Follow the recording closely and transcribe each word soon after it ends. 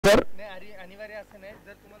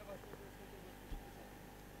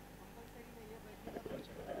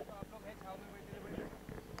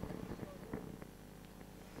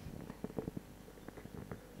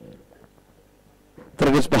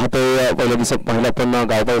नक्कीच पाहतोय पहिल्या दिवस पाहिलं आपण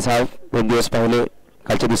गावपाई साहेब 2 दिवस पाहिले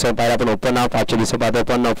कालच्या दिवसात पाहिलं आपण ओपन हाफ आजच्या दिवसात पाहतो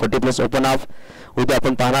आपण 40+ ओपन हाफ उद्या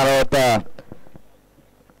आपण पाहणार आहोत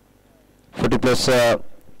 40+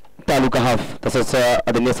 तालुका हाफ तसंच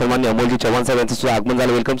आदरणीय सन्माननीय अमोलजी चव्हाण साहेब यांचं सुद्धा आगमन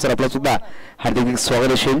झालं वेलकम सर आपलं सुद्धा हार्दिक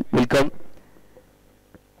स्वागत असेल वेलकम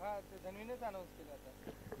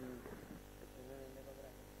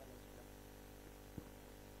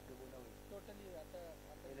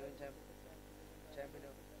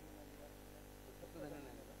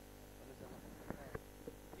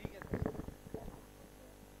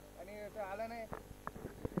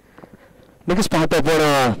नक्कीच पाहतो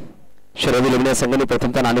आपण शरद लग्न संघाने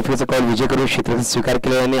प्रथमतः नाणेफेकीचा कॉल विजय करून क्षेत्राचा स्वीकार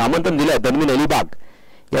केला आणि आमंत्रण दिलं धनविन अलिबाग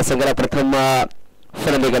या संघाला प्रथम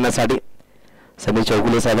फलंदाजी करण्यासाठी समीर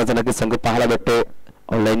चौगुले साहेबांचा नक्कीच संघ पाहायला भेटतो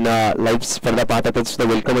ऑनलाईन लाईव्ह स्पर्धा पाहता ते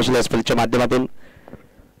सुद्धा वेलकम असेल या स्पर्धेच्या माध्यमातून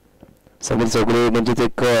समीर चौगुले म्हणजे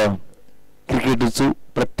एक क्रिकेटची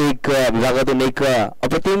प्रत्येक विभागातून एक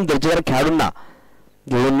अप्रतिम दर्जेदार खेळाडूंना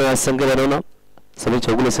घेऊन संघ बनवणं समीर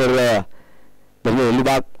चौगुले सर धनविन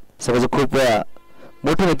अलिबाग सगळं खूप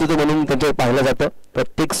मोठं नेतृत्व म्हणून त्यांच्यावर पाहिलं जातं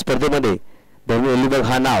प्रत्येक स्पर्धेमध्ये धनविन अलिबाग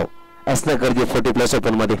हा नाव असणं गरजेचं 40+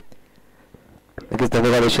 ओपन मध्ये नक्कीच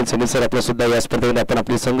धन्यवाद असेल समीर सर आपलं सुद्धा या स्पर्धेमध्ये आपण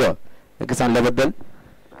आपली संघ नक्कीच आणल्याबद्दल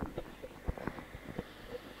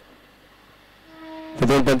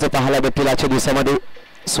त्यांचं पाहायला भेटेल आजच्या दिवसामध्ये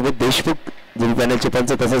सुमित देशमुख जिल्हा पॅनलचे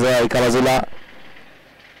पंच तसंच एका बाजूला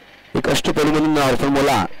एक अष्टपैलू म्हणून अर्पण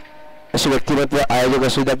मोला असे व्यक्तिमत्व आयोजक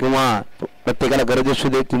असू द्या किंवा प्रत्येकाला गरज असू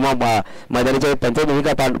दे किंवा मैदानाच्या पंचायत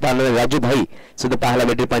भूमिका पाळणारे राजू भाई सुद्धा पाहायला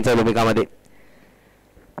भेटेल पंचायत भूमिकामध्ये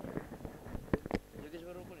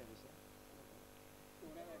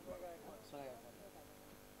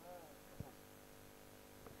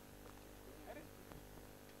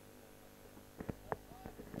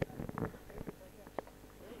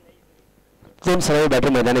दोन सर्व बॅटर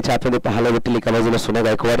मैदानाच्या आतमध्ये पाहायला भेटेल एका बाजूला सोन्या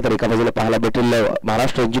गायकवाड तर एका बाजूला पाहायला भेटेल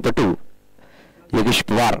महाराष्ट्र रणजीपटू योगेश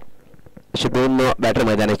पवार असे दोन बॅटर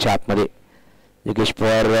मैदानाच्या आतमध्ये योगेश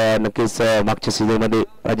पवार नक्कीच मागच्या सीझनमध्ये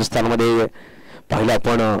राजस्थानमध्ये पाहिलं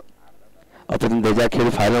आपण अप्रतिम दर्जा खेळ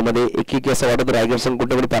फायनलमध्ये एक असं वाटत रायगड संघ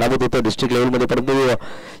कुठे पराभूत होतं डिस्ट्रिक्ट लेवलमध्ये परंतु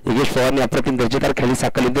योगेश पवारने अप्रतिम दर्जेदार खेळी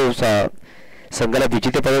साकारली संघाला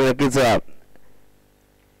विजेतेपद नक्कीच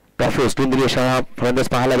ट्रॉफी उचलून दिली अशा फलंदाज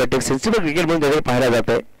पाहायला भेटते सेन्सिबल क्रिकेट म्हणून जवळ पाहायला जात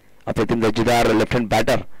आहे अप्रतिम दर्जेदार लेफ्ट हँड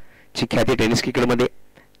बॅटर ची ख्याती टेनिस क्रिकेटमध्ये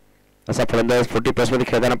असा फलंदाज 40+ मध्ये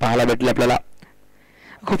खेळताना पाहायला भेटले आपल्याला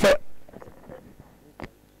खूप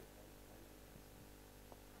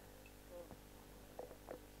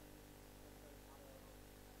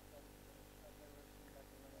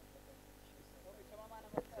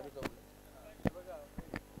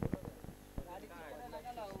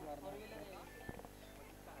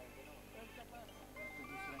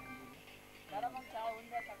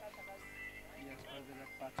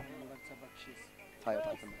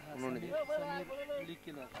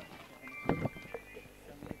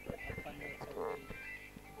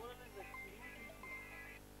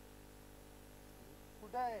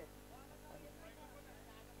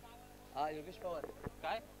योगेश पवार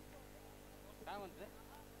काय काय म्हणते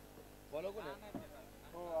बॉल कोण आहे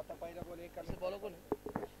हो आता पहिला बॉल एक करते बॉल कोण आहे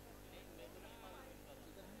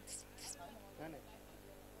नाही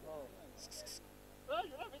हो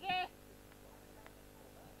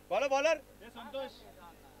बॉलर संतोष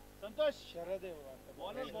संतोष शरद आहे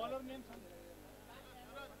बॉलर नेम शरद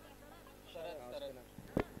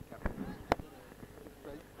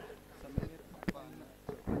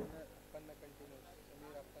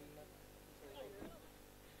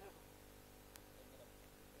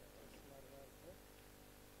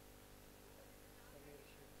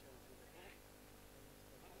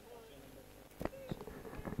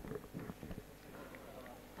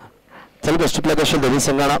बेस्टला असेल दोन्ही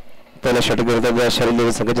संघांना पहिला षटक विरोधात शरद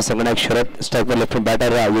संघाचे संघनायक शरद स्ट्राईकवर left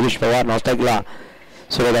batter Yogesh Pawar non स्ट्राईकला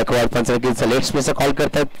सूर्य गायकवाड पंचकीचा लेफ्ट स्पेसचा कॉल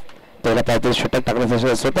करतात पहिला पाहतो षटक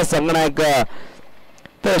टाकण्यासाठी स्वतः संघनायक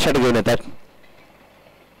पहिला षटक घेऊन येतात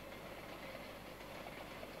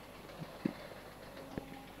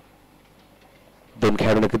दोन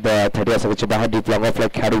खेळाडू नक्की 30 सेकंडच्या बाहेर डीप लॉंग ऑफला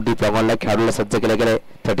खेळाडू डीप लॉंग ऑनला खेळाडूला सज्ज केले गेले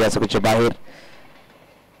 30 सेकंडच्या बाहेर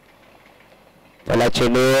पहिला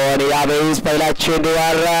चेंडू आणि यावेळेस पहिला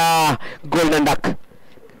चेंडूवर गोल्डन डक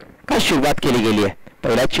काय सुरुवात केली गेली आहे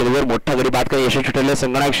पहिल्या चेंडूवर मोठा गडी बाद करणे यशस्वी ठरले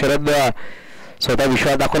संघनायक शरद स्वतः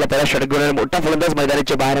विश्वास दाखवला पहिला षटक घेऊन मोठा फलंदाज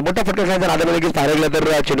मैदानाच्या बाहेर मोठा फटका खेळायचा नादामध्ये लगेच पाहायला गेलं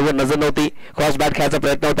तर चेंडूवर नजर नव्हती क्रॉस बॅट खेळायचा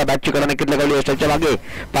प्रयत्न होता बॅटची कडा नक्कीच लगावली यष्टीच्या मागे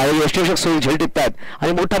पाहिजे यष्टीषक सोयी झेल टिपतात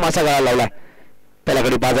आणि मोठा मासा गळा लावलाय पहिला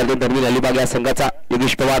गडी बाद झाला धनविन अलिबाग या संघाचा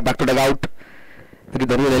Yogesh Pawar back to dug out तरी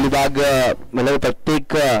धनविन अलिबाग मला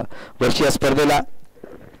प्रत्येक वर्षी या स्पर्धेला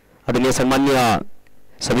आदरणीय सन्माननीय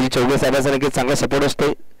समीर चौगुले साहेबांचा नक्कीच चांगला सपोर्ट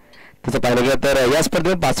असतो. तसं पाहिलं गेलं तर या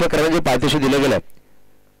स्पर्धेत 5व्या क्रमांकाचे पारितोषिक दिले गेले.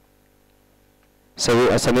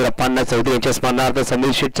 समीर अप्पांना चौधरी यांच्या स्मरणार्थ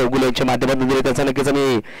समीर शेठ चौगुले यांच्या माध्यमातून दिले, त्याचा नक्कीच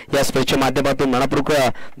आम्ही या स्पर्धेच्या माध्यमातून मनपूर्वक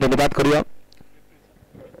धन्यवाद करूया.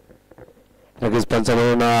 नक्कीच पंच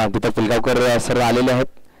म्हणून दीपक पिलगावकर सर आलेले आहेत.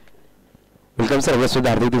 वेलकम सर, सुद्धा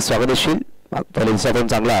हार्दिक स्वागत असेल. पहिल्या दिवसातून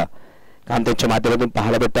चांगला काम त्यांच्या माध्यमातून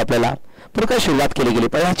पाहायला भेटतं आपल्याला. पण काय सुरुवात केली गेली.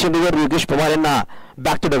 पहिल्या चेंडूवर योगेश पवार यांना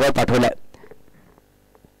back to dugout पाठवलाय.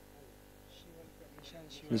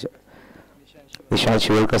 Nishant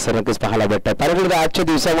Shivalkar sir नक्कीच पाहायला भेटतात. पाहिलं आजच्या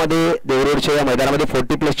दिवसामध्ये देवरोडच्या या मैदानामध्ये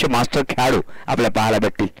 40+ मास्टर खेळाडू आपल्याला पाहायला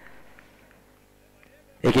भेटतील.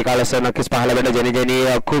 एकेकाळा सर नक्कीच पाहायला भेटलं ज्यांनी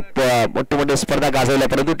खूप मोठे मोठे स्पर्धा गाजवल्या,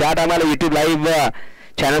 परंतु त्या टायमाला युट्यूब लाईव्ह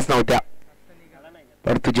चॅनल्स नव्हत्या.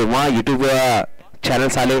 परंतु जेव्हा युट्यूब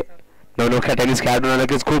चॅनल्स आले नवनोख्या टेनिस खेळाडूंना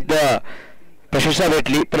नक्कीच खूप प्रशंसा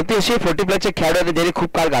भेटली. परंतु असे 40+ खेळाडू होते ज्यांनी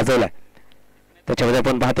खूप काळ गाजवलाय. त्याच्यामध्ये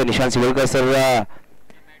आपण पाहतो निशांत शिवलकर सर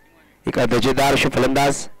एक दर्जेदार असे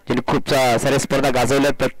फलंदाज ज्यांनी खूप साऱ्या स्पर्धा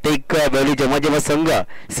गाजवल्या. प्रत्येक वेळी जेव्हा जेव्हा संघ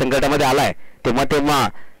संकटामध्ये आलाय तेव्हा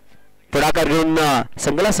पुढाकार घेऊन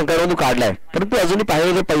संघाला संकटामधून काढलाय. परंतु अजूनही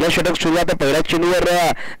पाहिलं पहिला षटक सुरू आता पहिल्या चेंडूवर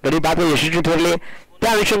गडी बाद यशस्वी ठरले.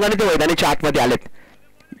 त्या अनुषंगाने ते मैदानाच्या आतमध्ये आलेत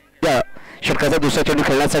त्या षटकाचा दुसरा चेंडू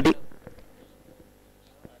खेळण्यासाठी.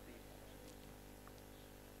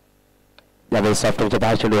 यावेळी सॉफ्टवेअरच्या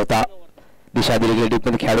बाहेर चेंडू होता. दिशा दिली गेली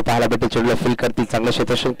टीपमध्ये खेळाडू पाहायला भेटते. चेंडूला फील करतील. चांगलं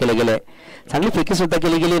क्षेत्ररक्षण केलं गेलंय. चांगली फेकी सुद्धा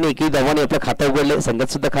केली गेली आणि एकही धावाने आपलं खातं उघडले.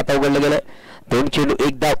 संघात सुद्धा खातं उघडलं गेलं. 2 चेंडू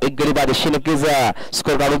 1 धाव 1 गडी बाद अशी नक्कीच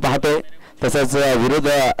स्कोर काढून पाहतोय. तसंच विरोध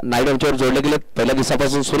नाईड यांच्यावर जोडले गेले. पहिल्या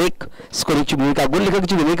दिवसापासून सुरेख स्कोरिंगची भूमिका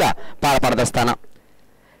गोललेखकाची भूमिका पार पाडत असताना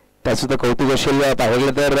त्यात सुद्धा कौतुक असेल. पाहायला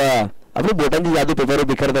गेलं तर आपली बोटांची जादू पेपरवर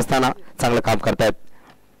बिखरत असताना चांगलं काम करतायत.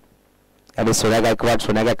 आणि सोन्या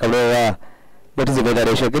गायकवाड मोठी जिम्मेदारी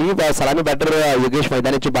असेल तरी सलामी बॅटर योगेश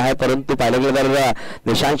मैदानाच्या बाहेर, परंतु पाहिलं गेलं तर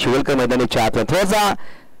निशांत शिवलकर मैदानाच्या आत थोडासा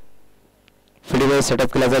फिल्डिंग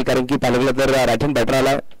सेटअप केला जाईल. कारण की पाहिलं गेलं तर राईट हँड बॅटर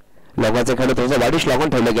आला. लॉंगॉनचा खेळाडू थोडासा वाईडिश लॉंगॉन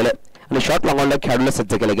ठेवलं गेलं आणि शॉर्ट लॉंगॉनला खेळाडूला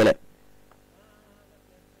सज्ज केलं गेलं.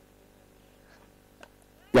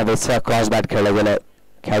 यावेळेस क्रॉस बॅट खेळलं गेलं.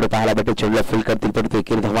 खेळाडू पाहायला भेटते. चेंडूला फील्ड करतील परंतु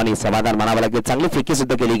एकेरी धावांनी समाधान मानावं लागेल. चांगली फेकी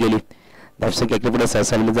सुद्धा केली गेली. धावसंख्या एकटे पुढे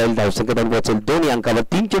सहसरली जाईल. धावसंख्या 2 पोहोचेल. 2 अंकावर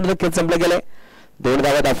 3 चेंडू खेळ संपले गेले. 2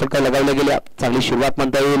 धावा धावफलका लगावल्या गेल्या. चांगली सुरुवात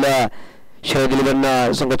म्हणता येईल शरद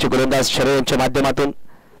इलेव्हन संघाचे गोलंदाज शरद यांच्या माध्यमातून.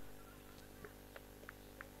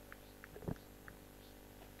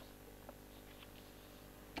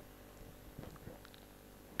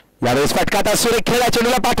 यावेळेस फटकाता सुरेख खेळला.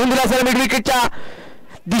 चेंडूला पाठवून दिला सर मिड विकेटच्या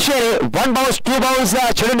दिशेने. 1 बाउन्स 2 बाउन्स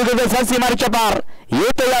चेंडू निघून सीमारेच्या पार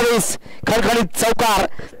येतो. यावेळेस खळखळीत चौकार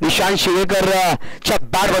निशांत शिवेकरच्या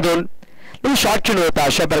बॅट मधून शॉर्ट चेंडू होता.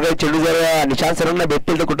 अशा प्रकारे चेंडू जर निशांत सरांना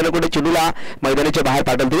भेटतील तर कुठे ना कुठे चेंडूला मैदानाच्या बाहेर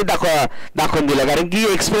पाठवतील. दाखवून दिलं कारण की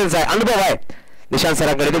एक्सपिरियन्स आहे, अनुभव आहे निशांत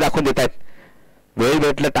सरांकडे. ते दाखवून देत आहेत. वेळ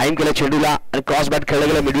भेटलं, टाइम केलं चेंडूला आणि क्रॉस बॅट खेळलं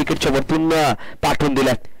गेलं. मिड विकेटच्या वरतून पाठवून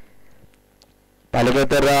दिलं. पाहिलं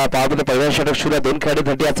गेलं तर पावमध्ये पहिल्या षटक सुरू 2 खेळाडू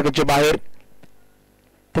 30 याच्या बाहेर.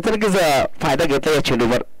 त्याचा नक्कीच फायदा घेतला या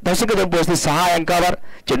चेंडूवर. धावसंख्या 2 पोहोचली 6 अंकावर.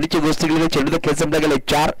 चेंडूची गोष्टी केली. चेंडूचा खेळ संपला गेला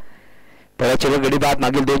 4. पहिल्या चेंडूवर गडी बाद,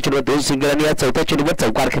 मागील 2 चेंडूवर 2 सिंगल आणि या चौथ्या चेंडूवर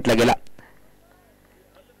चौकार घेतला गेला.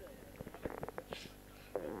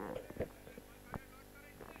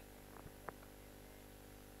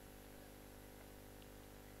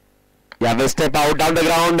 यावेळेस step out down the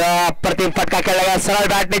ground. प्रतिम फटका खेळला गेला. सरळ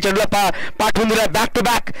बॅटने चेंडूला पाठवून दिला. बॅक टू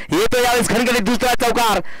बॅक येतो. यावेळेस खणखणीत दुसरा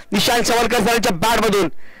चौकार निशांत शिवलकर सरांच्या बॅट मधून.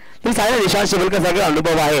 निशांत शिवलकर सगळं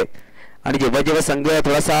अनुभव आहे आणि जेव्हा जेव्हा संघ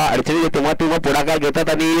थोडासा अडचणी तेव्हा पुढाकार घेतात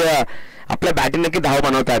आणि आपल्या बॅटिंग नक्की धाव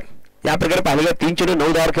बनवतात. या प्रकारे पाहिलं गेलं 3 चेंडू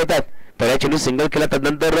 9 धावा खेळतात. पहिल्या चेंडू सिंगल केला,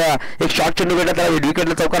 त्यानंतर एक शॉर्ट चेंडू भेटला, त्याला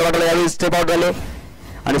विकेटला चौकार वाटला. यावेळी स्टेप आउट झाले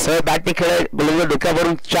आणि सरळ बॅटने खेळ गोलंदाज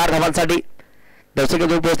डोक्यावरून 4 धावांसाठी. धावसंख्या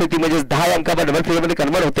 2 पोहोचते. ती म्हणजे 10 अंकावर डबल फिगरमध्ये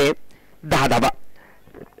कन्वर्ट होते. 10 धावा.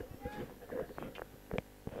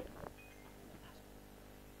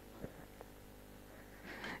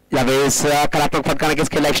 यावेळेस कलात्मक फटका नक्कीच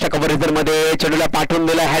केला. एक्स्ट्रा कव्हर मध्ये चेंडूला पाठवून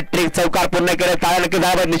दिला. हॅट्रिक चौकार पूर्ण केला. टाळ्या नक्कीच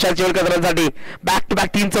धावा निशांत शिवलकरांसाठी. बॅक टू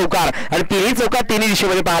बॅक 3 चौकार आणि 3ही चौकार 3ही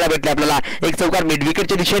दिशेमध्ये पाहायला भेटले आपल्याला. एक चौकार मिड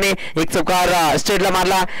विकेटच्या दिशेने, एक चौकार स्ट्रेटला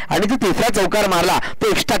मारला आणि जो तिसरा चौकार मारला तो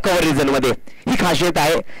एक्स्ट्रा कव्हर रिजन मध्ये. ही खासियत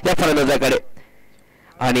आहे या फलंदाजाकडे.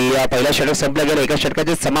 आणि पहिला षटक संपलं गेलं. एका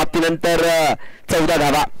षटकाच्या समाप्तीनंतर 14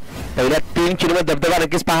 धावा. पहिल्या 3 चेंडूवर दबदबा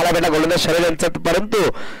नक्कीच पाहायला भेटला गोलंदाज शरद यांचा, परंतु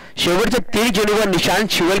शेवटच्या 3 चेंडूवर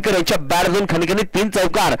निशांत शिवलकर यांच्या बॅटमधून खणखणीत 3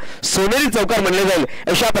 चौकार, सोनेरी चौकार म्हणले जाईल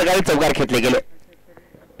अशा प्रकारे चौकार घेतले गेले.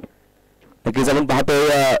 नक्कीच आपण पाहतोय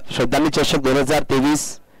श्रद्धांजली चषक 2023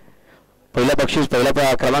 पहिलं बक्षीस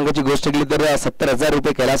पहिल्या क्रमांकाची गोष्ट केली तर 70,000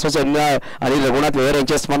 रुपये कैलासवासी आणि रघुनाथ व्यवहार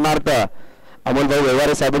यांच्या स्मरणार्थ अमोल भाऊ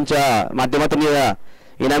व्यवहारे साहेबांच्या माध्यमातून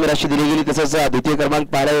इनामी राशी दिली गेली. तसंच द्वितीय क्रमांक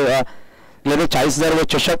पाहायला गेले 40,000 व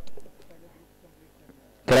चषक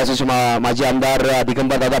कैलासवासी माजी आमदार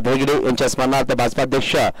दिगंबर दादा भेगडे यांच्या स्मरणार्थ भाजपा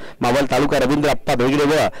अध्यक्ष मावळ तालुका रवींद्र अप्पा भेगडे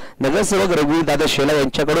व नगरसेवक रघुवीर दादा शेला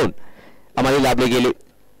यांच्याकडून आम्हाला लाभले गेले.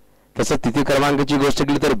 तसंच तृतीय क्रमांकाची गोष्ट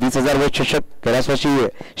केली तर 20,000 व चषक कैलासवासी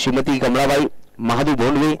श्रीमती कमळाबाई महादू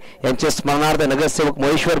भोंडवे यांच्या स्मरणार्थ नगरसेवक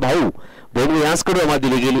महेश्वर भाऊ भोंडवे यांच्याकडून आम्हाला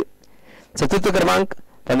दिली गेली. चतुर्थ क्रमांक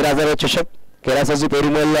 15,000 व चषक कैलासवासी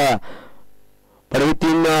पेरुमल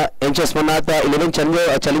पडवीतीन यांच्या स्मरणार्थ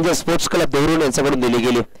 11 चॅलेंजर स्पोर्ट्स क्लब देहुरोड यांच्याकडून दिली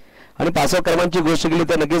गेली. आणि 5व्या क्रमांकाची गोष्ट केली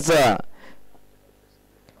तर नक्कीच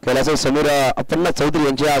कैलासवासी समीर अप्पण्णा चौधरी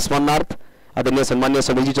यांच्या स्मरणार्थ आदरणीय सन्मान्य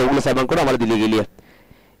समीरजी चौगुले साहेबांकडून आम्हाला दिली गेली आहे.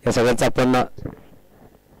 या सगळ्यांचा आपण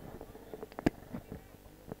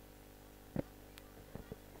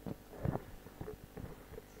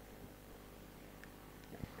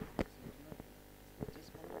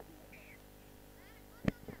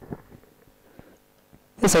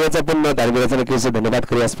दानवीराचा नक्कीच धन्यवाद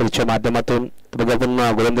करूया स्पर्धेच्या माध्यमातून. बघा आपण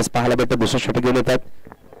गोलंदाज पाहायला भेटत दुसरं षटक घेऊन येतात.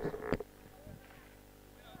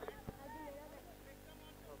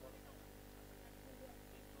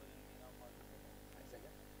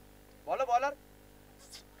 बॉलर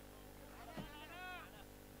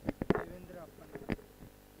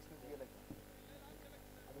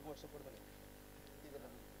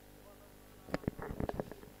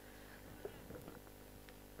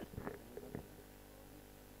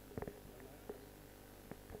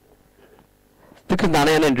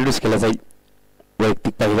नाना यांना इंट्रोड्यूस केला जाईल.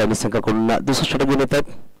 वैयक्तिक पहिल्या संघाकडून दुसरं षटक घेऊन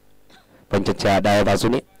येतात. पंचांच्या डाव्या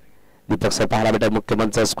बाजूने दीपक सर पाहायला भेटतात.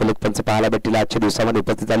 मुख्यमंच स्कुलक पंच पाहायला भेटतील. आजच्या दिवसामध्ये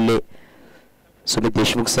उपस्थित झालेले सुमित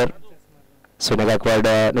देशमुख सर, सोन्या गायकवाड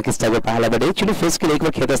नक्कीच त्यावर पाहायला भेटेल. चेंडू फेस केले एक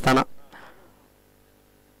वेळ खेळत असताना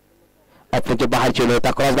आपल्या बाहेर चेंडू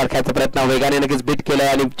होता. क्रॉस बार खेळायचा प्रयत्न वेगाने नक्कीच बीट केला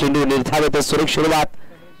आणि चेंडू निर्धाव येतो. सुरेख सुरुवात.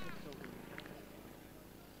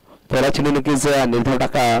 पहिला चेंडू नक्कीच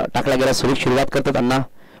निर्धाव टाकला गेला. सुरेख सुरुवात करतात त्यांना.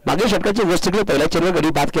 मागील षटकाची गोष्ट केली पहिल्या चेंडूवर गडी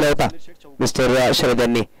बाद केला होता मिस्टर शरद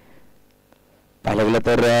यांनी पाहिलं गेलं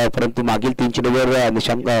तर. परंतु मागील 3 चेंडूवर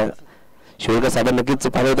निशांत शिवळकर साहेबांनी नक्कीच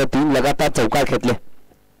पाहिलं होतं. 3 लगातार चौकार घेतले.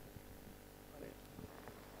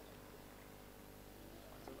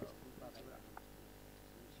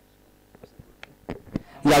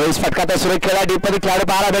 यावेळेस फटका सुरेख खेळा. डीपमध्ये खेळाडू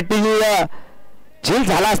पाहायला भेटतील. झेल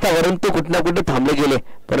झाला असता परंतु कुठे ना कुठे थांबले गेले.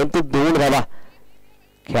 परंतु 2 धावा.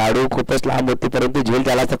 खेळाडू खूपच लांब होते परंतु झेल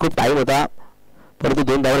झाला असता. खूप टाइम होता परंतु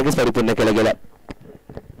 2 धावा नक्कीच परिपूर्ण केल्या गेल्या.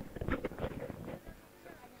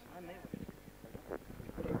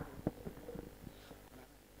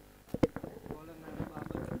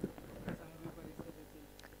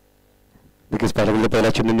 नक्कीच पहिला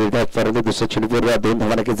चेंडू निर्धारित परंतु दुसऱ्या चेंडूवर 2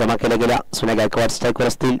 धावा नक्कीच जमा केल्या गेल्या. सोन्या गायकवाड स्ट्राईकवर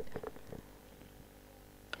असतील.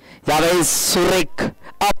 यावेळेस सुरेख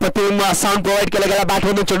अप्रतिम साऊंड प्रोव्हाइड केला गेला.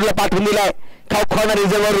 बॅटमधून चेंडूला पाठवून दिलाय. कॉर्नर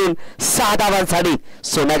रिझर्व्हवरून 6 धावांसाठी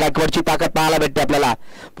सोन्या गायकवाडची ताकद पाहायला भेटते आपल्याला.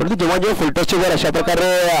 परंतु जेव्हा फुलटसची वर अशा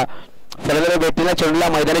प्रकारे फलंदाज भेटीला चेंडूला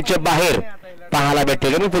मैदानाच्या बाहेर पाहायला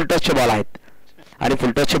भेटते कारण फुलटसचे बॉल आहेत आणि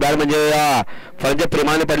फुलटसचे बॉल म्हणजे फलंदाज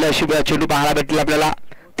प्रेमाने पडले अशी चेंडू पाहायला भेटली आपल्याला.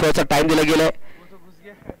 थोडासा टाइम दिला गेलाय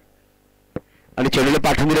आणि चेंडूला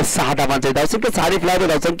पाठवून दिले. 6 धावांचे धावसंख्या 6 फ्लाय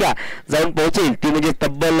धावसंख्या जाऊन पोहोचेल ती म्हणजे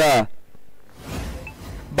तब्बल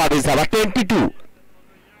 22 धावा. 22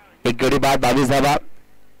 एक गडी बाद 22 धावा.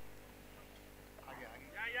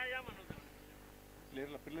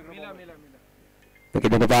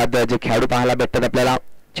 धन्यवाद. जे खेळाडू पाहायला भेटतात आपल्याला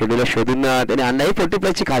चेंडूला शोधून त्याने आणलाही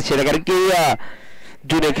 40+ खासियत आहे कारण की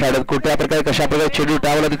जुने खेळाडू कुठल्या प्रकारे कशा प्रकारे चेंडू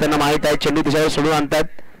टावला ते त्यांना माहित आहे. चेंडू त्याच्यावर सोडून आणतात.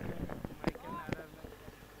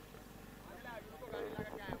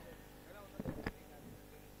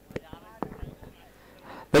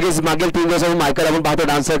 लगेच मागील 3 दिवसांनी मायकल आपण पाहतो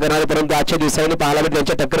डान्सर करणारे परंतु आजच्या दिवसांनी पाहायला भेटले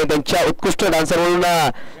त्यांच्या टक्कर त्यांच्या उत्कृष्ट डान्सर म्हणून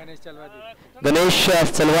गणेश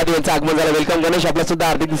चलवादी यांचं आगमन झालं. वेलकम गणेश. आपलं सुद्धा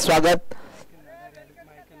हार्दिक स्वागत.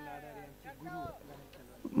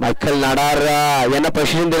 मायकल नाडार यांना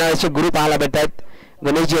प्रशिक्षण देणारे गुरु पाहायला भेटतात.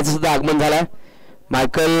 गणेशजी यांचं सुद्धा आगमन झालंय.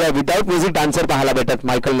 मायकल विदाउट म्युझिक डान्सर पाहायला भेटतात.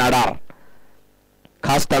 मायकल नाडार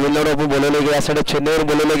खास तामिळनाडू बोलवले गेले यासाठी चेन्नईवरून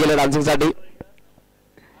बोलवले गेले डान्सिंगसाठी.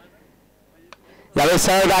 यावेळेस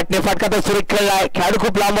सरळ गाठने फटका तर सुरेख खेळलाय. खेळाडू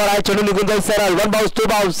खूप लांबवर आहे. चेंडू निघून जाईल सरळ. 1 बाउन्स 2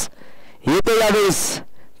 बाउन्स येतो. यावेळेस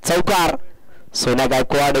चौकार. सोन्या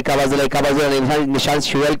गायकवाड एका बाजूला निशांत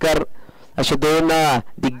शिवलकर असे 2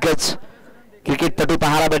 दिग्गज क्रिकेटपटू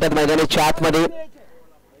पाहायला भेटत मैदानाच्या आतमध्ये.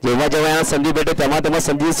 जेव्हा जेव्हा यांना संधी भेटते तेव्हा तेव्हा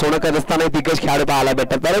संधी सोनं करत असताना दिग्गज खेळाडू पाहायला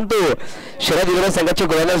भेटतात, परंतु शरद विरोध संघाची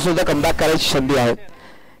गोलंदाज सुद्धा कमबॅक करायची संधी आहे,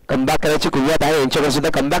 कमबॅक करायची कुवत आहे यांच्याकडे सुद्धा,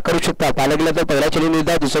 कमबॅक करू शकता. पाहायला गेलं तर पहिल्या चेंडू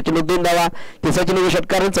निर्धाव, दुसऱ्या चेंडू 2 धावा, तिसऱ्या चेंडू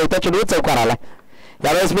षटकार, चौथ्या चेंडू चौकार आला.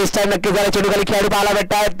 यावेळेस मिस्टर नक्की झाला, चेंडू खाली खेळाडू पाहायला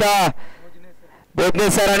भेटतात. बोधने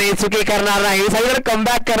सर आणि चुकी करणार नाही, सगळीकडे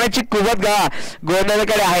कमबॅक करण्याची कुवत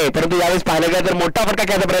गोलंदाजाकडे आहे, परंतु यावेळेस पाहायला गेलं तर मोठा फटका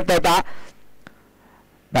खेळायचा प्रयत्न होता.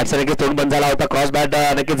 बॅटचा नक्कीच तोंड बंद झाला होता, क्रॉस बॅट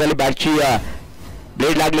नक्कीच झाली, बॅटची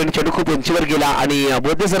ब्लेड लागली आणि चेंडू खूप उंचीवर गेला आणि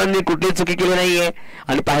बोधने सरांनी कुठलीही चुकी केली नाहीये.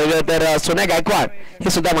 आणि पाहिलं तर सोन्या गायकवाड हे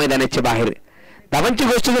सुद्धा मैदानाच्या बाहेर. धावांची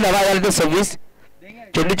गोष्ट धावा झाली तर 26,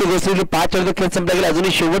 चेंडूची गोष्ट 5 चेंडू खेळ संपला गेला,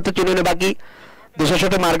 अजूनही शेवटचं चेंडू बाकी, दुसऱ्या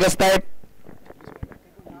षटक मार्गस्थ आहेत.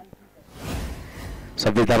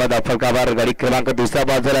 26 धावा फलकावर, गाडी क्रमांक दुसरा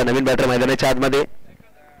बाद झाला. नवीन बॅटर मैदानाच्या आतमध्ये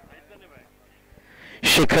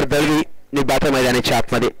शेखर दळवी बॅटर मैदानाच्या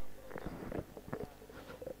आतमध्ये.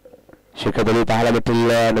 शेखर दळवी पाहायला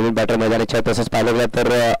भेटेल नवीन बॅटर मैदानाच्या. तसंच पाहिलं गेलं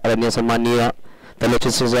तर अरण्य सन्माननीय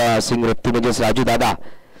तलचित्र सिंग रत्ती म्हणजेच राजू दादा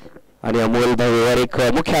आणि अमोल भाऊ एक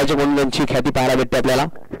मुख्य आयोजक म्हणून त्यांची ख्याती पाहायला भेटते आपल्याला.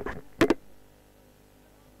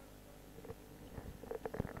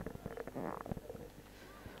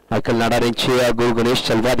 मायकल नाडार यांचे गुरु गणेश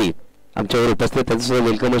चलवादी आमच्यावर उपस्थित, त्यांचं सुद्धा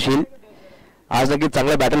वेलकम असेल. आज नक्कीच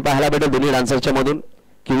चांगला बॅटल पाहायला भेटेल दोन्ही डान्सरच्या मधून,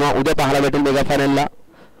 किंवा उद्या पाहायला भेटेल मेगा फायनलला.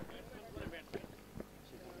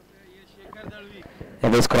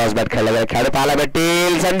 यावेळेस क्रॉस बॅट खेळला गेला, खेळाडू पाहायला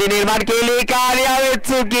भेटेल, संधी निर्माण केली का, यावेळेस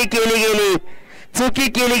चुकी केली गेली, चुकी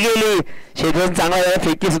केली गेली. क्षेत्र चांगला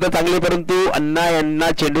फेकी सुद्धा चांगली, परंतु अण्णा यांना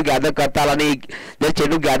चेंडू गॅदर करता आला नाही. जर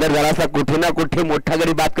चेंडू गॅदर झाला असता कुठे ना कुठे मोठा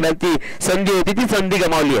गडी बाद करण्याची संधी होती, ती संधी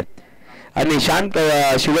गमावली आहे. आणि निशांत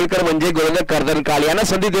शिवलकर म्हणजे गोलंदाज कर्दनकाळ यांना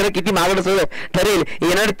संधी देणं किती महागड ठरेल.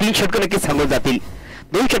 येणारे 3 षटकं नक्कीच सांगून जातील.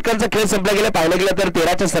 2 षटकांचा खेळ संपला गेला, पाहिलं गेलं तर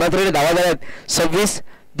 13च्या सरासरीने धावा झाल्यात. 26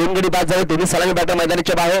 2 गडी बाद झाले, दोन्ही सलामी बॅटर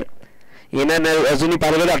मैदानाच्या बाहेर. येणार अजूनही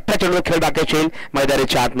पाहिलं गेलं 18 चेंडू खेळ बाकी असेल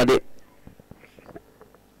मैदानाच्या आतमध्ये.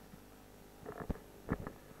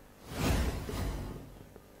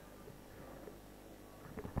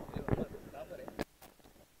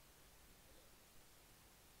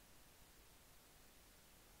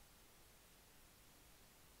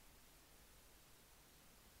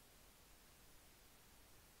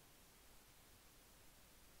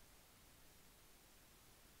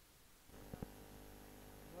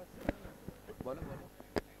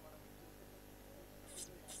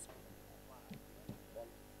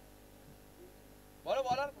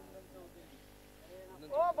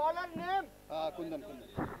 कुंदन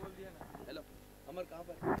हेलो अमर कहाँ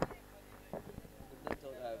पर? कुंदन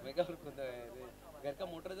चल रहा है, मैं क्या कुंदन है, घर का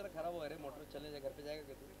मोटर जरा खराब हो रहा है, मोटर चलने घर पे जाएगा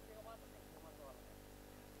क्या तू?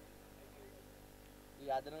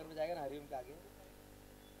 यादनगर में जाएगा ना, हरिओम के आगे,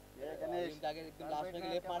 हरिओम के आगे एकदम लास्ट में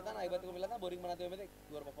लेफ्ट मारता ना, एक बार को मिला था बोरिंग बनाते हुए, मेरे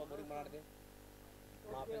तू और पापा बोरिंग बनाते थे,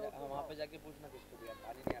 वहाँ पे जाके पूछना किसको दिया,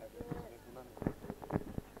 पानी नहीं आ रहा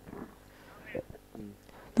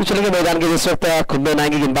तो चलेंगे मैदान के जिस वक्त खुंदन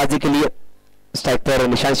आएंगे गेंदबाजी के लिए. स्ट्राइक पर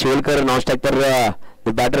निशांत शिवलकर, नॉन स्ट्राइक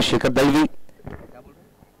पर बैटर शेखर दलवी.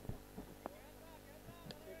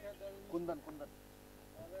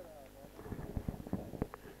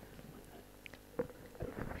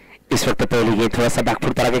 इस वक्त पहली गेंद थोड़ा सा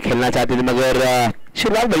बैकफुट पर आके खेलना चाहते थे, मगर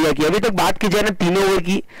शुरुआत बढ़िया की. अभी तक बात की जाए ना 3 ओवर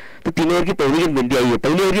की, तो 3 ओवर की पहली गेंद बिंदी आई है.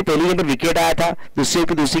 पहली ओवर की पहली गेंद पर विकेट आया था, दूसरी ओवर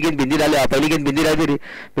की दूसरी गेंद बिंदी डाली, पहली गेंद बिंदी डाली थी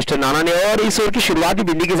मिस्टर नाना ने, और इस ओवर की शुरुआत भी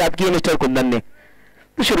बिंदी के साथ की है मिस्टर कुंदन ने.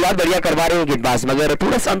 तो शुरुआत बढ़िया करवा रहे हैं गेंदबाज, मगर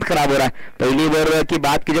थोड़ा सा अंत खराब हो रहा है. पहली ओवर की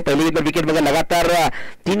बात की जाए, पहली गेंद पर विकेट, मगर लगातार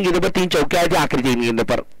 3 गेंदों पर 3 चौके आए थे आखिरी 3 गेंदों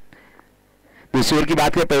पर. दूसरी ओवर की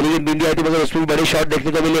बात करें, पहली गेंद बिंदी आई थी, मगर उसमें भी बड़े शॉट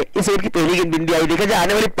देखने को मिले. इस ओवर की पहली गेंद बिंदी आई, देखा जाए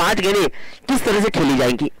आने वाली 5 गेंदें किस तरह से खेली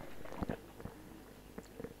जाएंगी.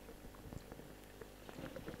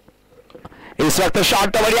 इस वक्त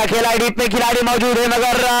शॉट तो बढ़िया खेला है, डीप में खिलाड़ी मौजूद है,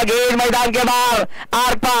 मगर गेंद मैदान के बाहर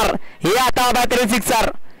आर पार, ये आता है बेहतरीन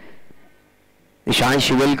सिक्सर. निशांत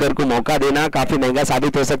शिवलकर को मौका देना काफी महंगा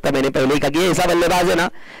साबित हो सकता है. मैंने पहले ही कहा कि ऐसा बल्लेबाज है ना,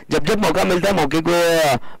 जब जब मौका मिलता है मौके को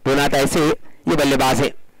बनाता है, ऐसे ये बल्लेबाज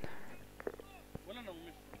है.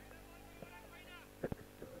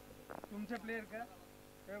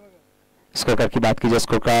 स्कोर कार्ड की बात की जाए,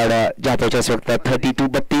 स्कोर कार्ड जहां पहुंचा इस वक्त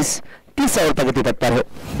 32-32, 30 ओवर प्रगति पथ पर है,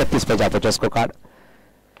 32 पर जहां पहुंचा स्कोर कार्ड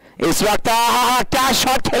इस वक्त. क्या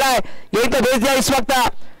शॉट खेला है, यही तो भेज दिया इस वक्त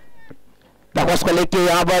बकवास को लेके.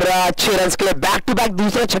 यहाँ पर 6 रन के लिए बैक टू बैक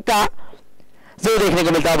दूसरा छक्का जो देखने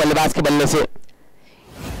को मिलता है बल्लेबाज के बल्ले से.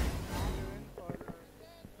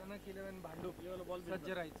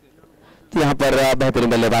 यहाँ पर बेहतरीन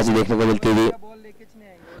बल्लेबाजी देखने को मिलती हुई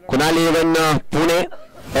कुणाल 11 पुणे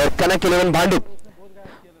और कनक 11 भांडुप,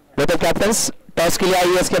 वो तो कैप्टन्स टॉस के लिए आई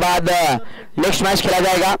है। इसके बाद नेक्स्ट मैच खेला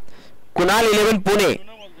जाएगा कुणाल 11 पुणे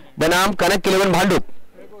बनाम कनक 11 भांडुप।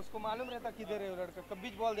 उसको मालूम रहता किधर है वो लड़का, कभी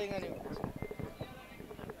बॉल देगा नहीं।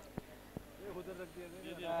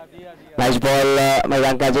 मैच बॉल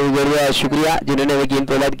मैदान का जो जरूर शुक्रिया जिन्होंने वो गेंद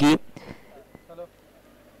प्रदान की।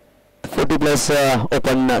 40+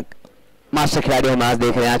 ओपन मास्टर खिलाड़ी हम आज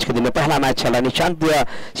देख रहे हैं। आज के दिन में पहला मैच चला, निशांत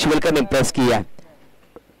शिवलकर ने इंप्रेस किया है।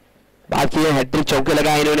 बाकी हैट्रिक चौके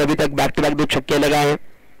लगाए इन्होंने, अभी तक बैक टू बैक 2 छक्के लगाए हैं।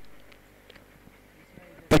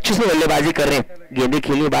 25 बल्लेबाजी कर रहे हैं। गेंदे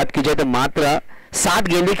खेलने की बात की जाए तो मात्र 7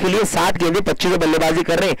 गेंदे खेलिए, 7 गेंदे 25 बल्लेबाजी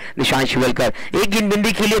कर रहे हैं निशांत शिवलकर। 1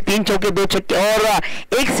 गेंदबंदी खेलिए, 3 चौके 2 छक्के और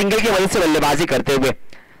 1 सिंगल की वजह से बल्लेबाजी करते हुए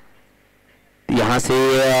यहां से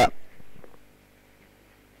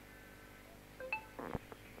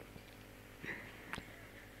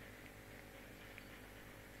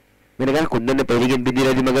मैंने कहा कुंदन ने पहली गेंद भी दी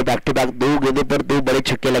रही, मगर बैक टू बैक 2 गेंदों पर 2 बड़े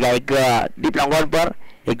छक्के लगाए। एक डीप लॉन्ग ऑन पर,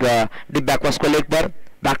 एक डीप बैकवर्ड स्क्वायर लेग पर,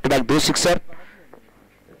 बैक टू बैक 2 सिक्सर।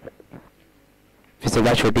 फिर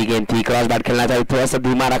से छोटी गेंद थी, क्रॉस बैट खेलना चाहिए, थोड़ा सा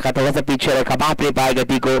धीमा रखा, थोड़ा सा पीछे रखा, भाप नहीं पाया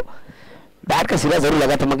गति को। बैट का सिरा जरूर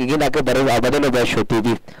लगा था मगर गेंद आके बदल में बैश होती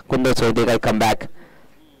थी। कुंदन सोच देगा कम बैक,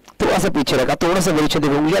 थोड़ा सा पीछे रखा, थोड़ा सा वेरिएशन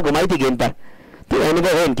देखूंगी, घुमाई थी गेंद पर। तो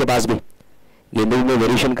अनुभव है इनके पास भी, गेंदों में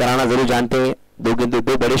वेरिएशन कराना जरूर जानते हैं। 2 गेंदे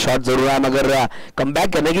 2 बड़े शॉट जरूर है, मगर कम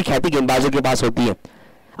बैक करने की ख्याति गेंदबाजों के पास होती है।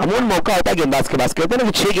 अमूल मौका होता है गेंदबाज के पास, कहते हैं ना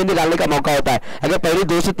कि 6 गेंदे डालने का मौका होता है। अगर पहली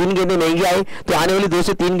 2 से 3 गेंदे नहीं आई तो आने वाली 2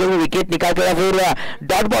 से 3 गेंद में विकेट निकाल कर फिर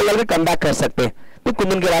डॉट बॉल लगे कम बैक कर सकते हैं। तो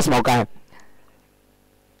कुंदन के पास मौका है।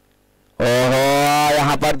 ओहो,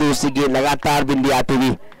 यहाँ पर दूसरी गेंद लगातार बिंदी आती हुई।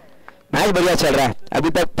 मैच बढ़िया चल रहा है, अभी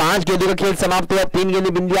तक 5 गेंदों का खेल समाप्त हुआ, 3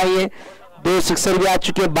 गेंदें बिंदी आई है, 2 सिक्सर भी आ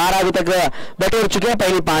चुके हैं, 12 अभी तक बैटे हो चुके हैं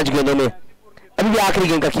पहली 5 गेंदों में। अभी भी आखिरी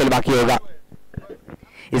गेंद का खेल बाकी होगा।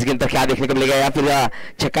 इस गेंद पर क्या देखने को मिलेगा, या फिर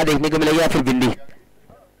छक्का देखने को मिलेगा या फिर बिंदी।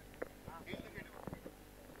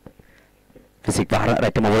 किसी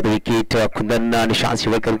विकेट कुंदन निशांत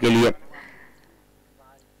शिवलकर के लिए।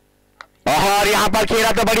 और यहां पर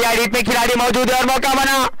खेला तो बढ़िया रीत में खिलाड़ी मौजूद है और मौका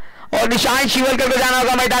बना और निशांत शिवलकर को जाना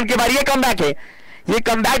होगा मैदान के बाहर। ये कमबैक है, ये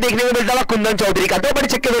कमबैक देखने को मिलता हुआ कुंदन चौधरी का। 2 बड़े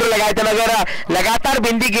छक्के जरूर लगाए थे मगर लगातार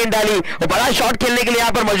बिंदी गेंद डाली और बड़ा शॉट खेलने के लिए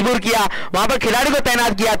यहां पर मजबूर किया, वहां पर खिलाड़ी को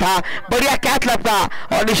तैनात किया था। बढ़िया कैच लगता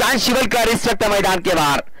और निशांत शिवलकर इस वक्त मैदान के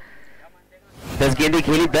बाहर। 10 गेंदें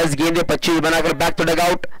खेली, 10 गेंदें 25 बनाकर बैक टू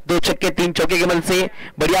डगआउट, 2 छक्के 3 चौके के बल से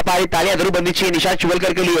बढ़िया पारी। तालियां जरूर बननी चाहिए निशांत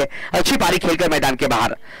शिवलकर के लिए, अच्छी पारी खेलकर मैदान के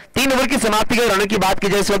बाहर। 3 ओवर की समाप्ति के रनों की बात की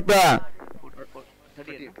जाए इस वक्त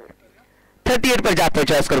 38 पर जा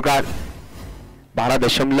पहुंचा स्कोर कार्ड।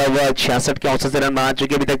 12.66 के औसत से रन बना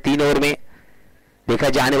चुके अभी तक 3 ओवर में। देखा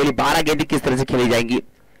जाने वाली 12 गेंदें किस तरह से खेली जाएंगी।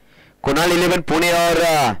 कुणाल 11 पुणे और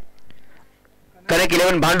कनक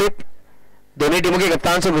 11 भांडुप, दोनों टीमों के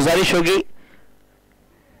कप्तान से गुजारिश होगी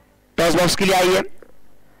टॉस बॉक्स के लिए आई है,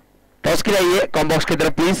 टॉस के लिए आई है कॉम बॉक्स की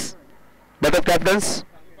तरफ प्लीज बोथ ऑफ कैप्टन्स।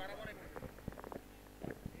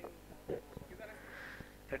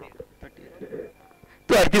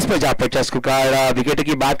 तो 38 पर जा पहुंचा स्कोर। विकेटों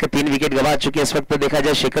की बात कर 3 विकेट गवा चुके हैं इस वक्त। देखा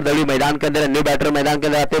जाए शेखर दड़ी मैदान के अंदर, न्यू बैटर मैदान के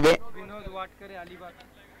अंदर आते हुए।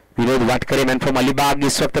 विनोद वाटकरे मैन फ्रॉम अलीबाग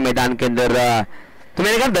इस वक्त मैदान के अंदर। तो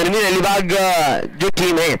मैंने कहा धनवीन अलीबाग जो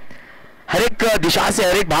टीम है हर एक दिशा से,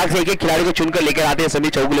 हर एक भाग से एक एक खिलाड़ी को चुनकर लेकर आते हैं सभी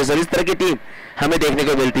चौगुले सर। इस तरह की टीम हमें देखने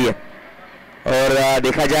को मिलती है। और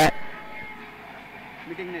देखा जाए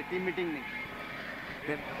मीटिंग नहीं, टीम मीटिंग नहीं,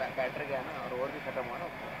 बैटर गया ना और ओवर भी खत्म हुआ ना।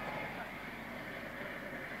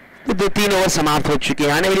 तो 2-3 ओवर समाप्त हो चुके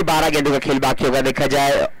हैं, आने वाली 12 गेंदों का खेल बाकी होगा। देखा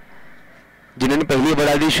जाए जिन्होंने पहली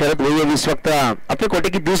बड़ा दी शरद वही अभी इस वक्त अपने कोटे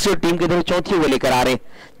की दूसरी टीम के तरफ चौथी ओवर लेकर आ रहे हैं।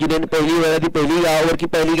 जिन्होंने पहली बड़ा दी पहली ओवर की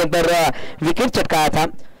पहली गेंद पर विकेट चटकाया था,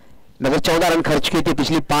 मगर 14 रन खर्च किए थे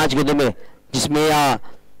पिछली 5 गेंदों में, जिसमें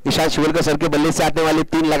निशांत शिवलकर सर के बल्ले से आने वाले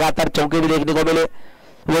 3 लगातार चौके भी देखने को मिले।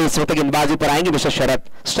 वो इस वक्त गेंदबाजी पर आएंगे मिस्टर शरद।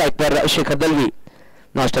 स्ट्राइक पर शेखर दलवी।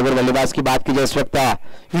 नॉस्ट ओवर बल्लेबाज की बात की जाए इस वक्त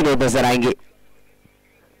विनोद नजर आएंगे।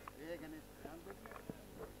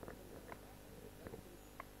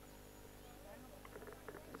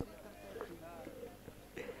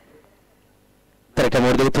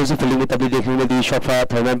 मोड़ देखिए थोड़ी सी फील्डिंग में तब्दीली देखने को मिलती है। शॉट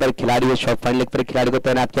थर्ड मैन पर खिलाड़ी है, शॉट फाइन लेग पर खिलाड़ी को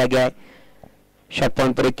तैनात किया गया है, शॉट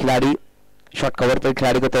पॉइंट पर एक खिलाड़ी, शॉट कवर पर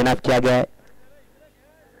खिलाड़ी को तैनात किया गया है।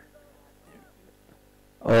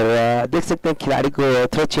 और देख सकते हैं खिलाड़ी को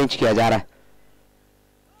थोड़ा चेंज किया जा रहा है।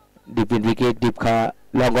 डीप इन विकेट, डीप का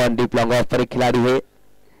long on, deep long off पर एक खिलाड़ी है।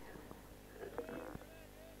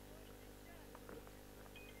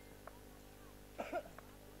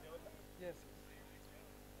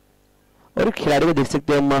 और खिलाड़ी को देख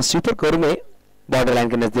सकते हैं स्वीपर कवर में बॉर्डर लाइन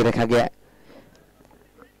के नजदीक रखा गया है।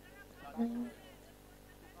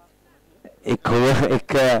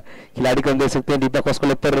 एक खिलाड़ी को हम देख सकते हैं, दीपक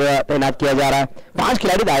उसको पर तैनात किया जा रहा है। 5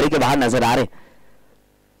 खिलाड़ी दायरे के बाहर नजर आ रहे।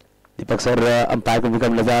 दीपक सर अंपायर को भी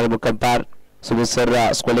कम नजर आ रहे, मुख्य umpire Sumit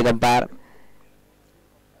sir schooling umpire.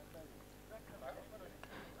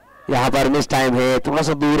 यहाँ पर मिस टाइम है, थोड़ा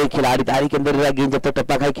सा दूर है खिलाड़ी दायरे के अंदर। गेंद जब तक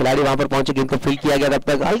टप्पा खाई खिलाड़ी वहां पर पहुंचे, गेंद को फील किया गया, तब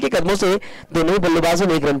तक हल्के कदमों से दोनों ही बल्लेबाजों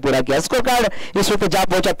ने 1 रन पूरा किया। स्कोर कार्ड इस वक्त जा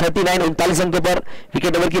पहुंचा 39 39 अंकों पर।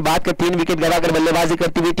 विकेट ओवर की बात कर 3 विकेट गवाकर बल्लेबाजी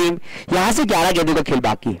करती हुई टीम, यहां से 11 गेंदों का खेल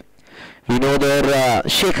बाकी है। विनोद और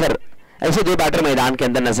शेखर ऐसे 2 बैटर मैदान के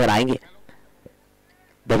अंदर नजर आएंगे।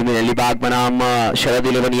 धनविन अलीबाग बनाम शरद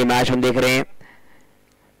 11 ये मैच हम देख रहे हैं।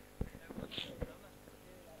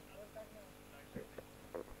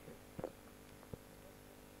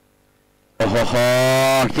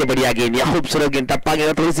 ये बढ़िया गेंद, या खूबसूरत गेंद, टप्पा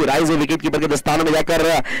गेंद, थोड़ी सी राइज है विकेट कीपर के दस्तानों में जाकर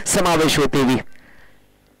समावेश होते हुए।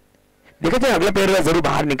 देखा था अगला प्लेयर जरूर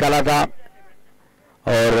बाहर निकाला था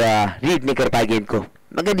और रीड नहीं कर पाए गेंद को,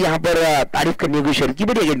 मगर यहां पर तारीफ करने की शर्त की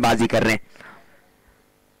बढ़िया गेंदबाजी कर रहे हैं।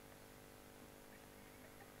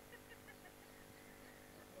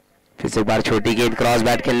 फिर से एक बार छोटी गेंद क्रॉस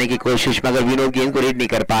बैट खेलने की कोशिश, मगर विनोद गेंद को रीड नहीं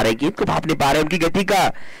कर पा रहे, गेंद को भाप नहीं पा रहे, उनकी गति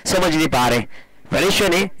का समझ नहीं पा रहे। वरिष्ठ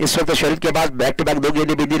ने इस वक्त शरीर के पास बैक टू बैक 2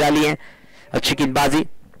 गेंदें बिंदी डाली हैं। अच्छी गेंदबाजी।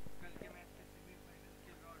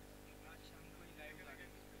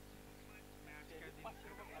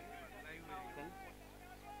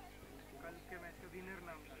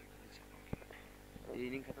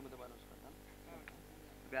 इनिंग खत्म होते बाल उसका ना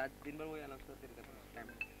आज दिन भर वही अनाउंस करते रहते टाइम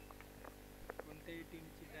कोणत्याही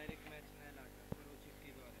टीमची डायरेक्ट मॅच नाही लागत सर्व चिठ्ठी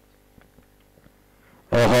द्वारे।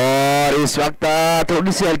 और इस वक्त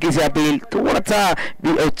थोड़ी सी हल्की सी अपील, थोड़ा सा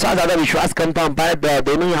उत्साह, ज्यादा विश्वास कम था। अंपायर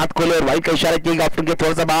दोनों ही हाथ खोले और वाइट का इशारा किया, ऑप्शन के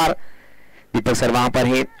थोड़ा सा बाहर। दीपक सर वहां पर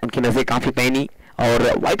हैं, उनकी नजरें काफी पैनी और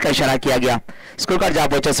वाइट का इशारा किया गया। स्कोर कार्ड जा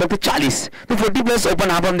पहुंचा इस वक्त 40, तो 40 प्लस ओपन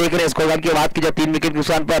हाफ हम देख रहे हैं। स्कोर कार्ड की बात की जब 3 विकेट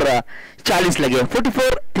नुकसान पर 40 लगे,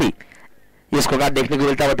 44-3 ये स्कोर कार्ड देखने को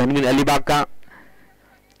मिलता है धनविन अलीबाग का।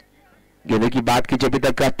 गेंदों की बात की जब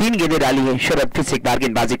तक 3 गेंदें डाली है। शरद फिर से एक बार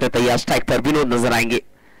गेंदबाजी कर तैयार, स्ट्राइक पर विनोद नजर आएंगे।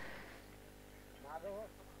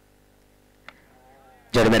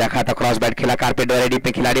 जड़ में रखा था, क्रॉस बैट खेला, कारपेट और डीप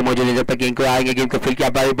में खिलाड़ी मौजूद है। जब तक गेंद को आएंगे, गेंद को फील्ड किया,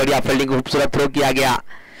 बढ़िया फील्डिंग, खूबसूरत थ्रो किया गया।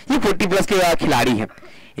 ये 40 प्लस के खिलाड़ी हैं,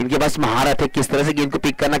 इनके पास महारत है किस तरह से गेंद को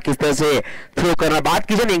पिक करना, किस तरह से थ्रो करना। बात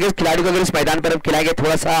की जाए इंग्लिश खिलाड़ी को अगर इस मैदान पर खिलाएंगे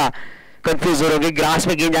थोड़ा सा कंफ्यूज हो गए, ग्रास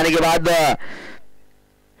में गेंद जाने के बाद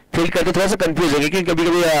फील्ड करके थोड़ा सा कंफ्यूज हो गए, क्योंकि कभी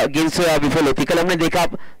कभी गेंद से विफल होती। कल हमने देखा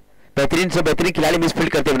बेहतरीन से बेहतरीन खिलाड़ी मिसफील्ड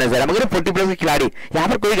करते हुए नजर आए, मगर 40 प्लस के खिलाड़ी यहां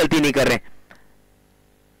पर कोई गलती नहीं कर रहे।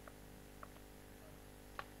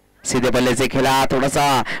 सीधे बल्ले से खेला, थोड़ा सा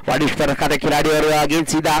वाडिश पर रखा था खिलाड़ी और गेंद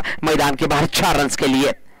सीधा मैदान के बाहर 4 रन के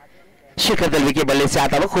लिए। शेखर दलवी के बल्ले से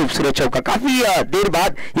आता हुआ खूबसूरत चौका, काफी देर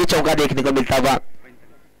बाद ये चौका देखने को मिलता हुआ।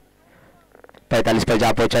 45 पर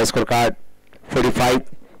जा पहुंचा स्कोर कार्ड 45।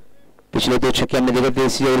 पिछले 2 छक्के हमने देखा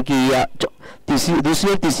तीसरी ओवर की दूसरी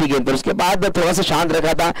और तीसरी गेंद पर, उसके बाद थोड़ा सा शांत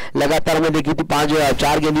रखा था। लगातार हमने देखी थी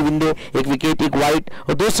 4 गेंदी बिंदे, 1 विकेट, 1 वाइड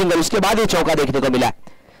और 2 सिंगल, उसके बाद ये चौका देखने को मिला।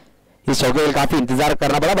 इस चौके में काफी इंतजार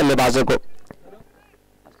करना पड़ा बल्लेबाजों को।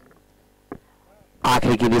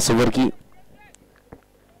 आखिरी गेंद इस ओवर की,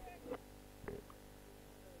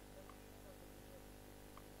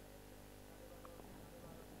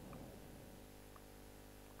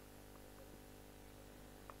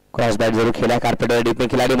 क्रॉस बैट जरूर खेला, कारपेट और डीप में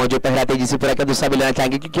खिलाड़ी मौजूद, पहला तेजी से पूरा कर दूसरा भी लेना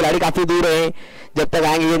चाहेंगे, क्योंकि खिलाड़ी काफी दूर है। जब तक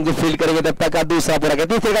आएंगे गेंद को फील्ड करेंगे तब तक दूसरा पूरा कर,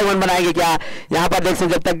 तीसरे का 1 बनाएंगे क्या। यहाँ पर देख सकते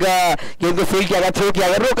जब तक गेंद को फील्ड किया गया, थ्रो किया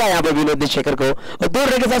गया, रोका यहाँ पर विनोद शेखर को, और 2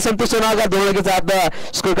 रन के साथ संतुष्ट होना होगा। 2 रन के साथ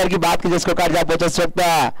स्कोर कार्ड की बात की, स्कोर कार्ड जा पहुंचा इस वक्त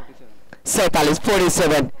 47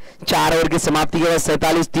 4 ओवर की समाप्ति के बाद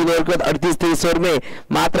 47, 3 ओवर के बाद 38, 23 ओवर में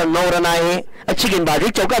मात्र 9 रन आए हैं। अच्छी गेंदबाजी,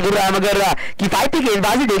 चौका गिर रहा है मगर किफायती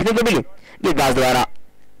गेंदबाजी देखने को मिली गेंदबाज द्वारा।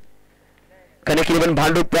 कनेक्ट 11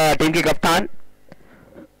 भांडू टीम के कप्तान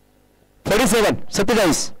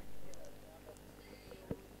 47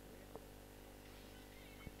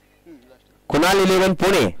 कुणाल 11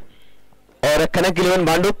 पुणे और कनेक्ट 11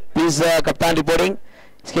 भांडू प्लीज कप्तान रिपोर्टिंग।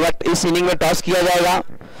 इसके बाद इस इनिंग में टॉस किया जाएगा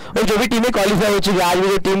और जो भी टीमें क्वालिफाई हो चुकी है, आज भी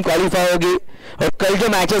जो टीम क्वालिफाई होगी और कल जो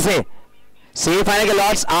मैचेस है सेमीफाइनल के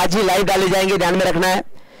लॉट्स आज ही लाइव डाले जाएंगे, ध्यान में रखना है।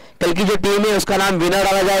 कल की जो टीम है उसका नाम विनर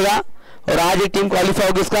डाला जाएगा और आज एक टीम क्वालिफाई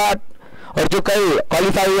होगी इसका, और जो कल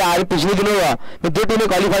क्वालिफाई हुई आज पिछले दिनों हुआ तो 2 टीमें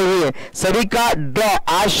क्वालिफाई हुई है, सभी का ड्रॉ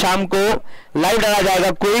आज शाम को लाइव डाला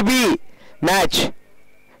जाएगा। कोई भी मैच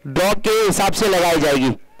ड्रॉ के हिसाब से लगाई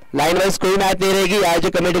जाएगी, लाइन वाइज कोई मैच नहीं रहेगी, आज जो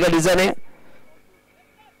कमेटी का डिसीजन है।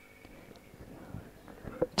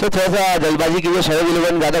 तो थोड़ा सा जल्दबाजी कीजिए, शरद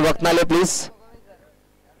 11 ज्यादा वक्त ना ले प्लीज।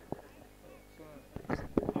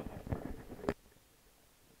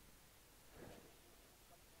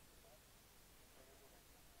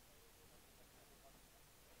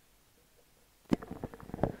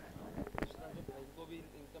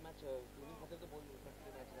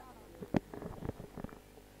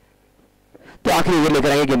 आखिरी ओवर लेकर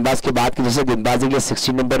आएंगे गेंदबाज के बाद की जैसे गेंदबाजी के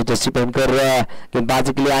 16 नंबर जर्सी पहनकर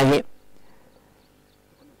गेंदबाजी के लिए आए हैं।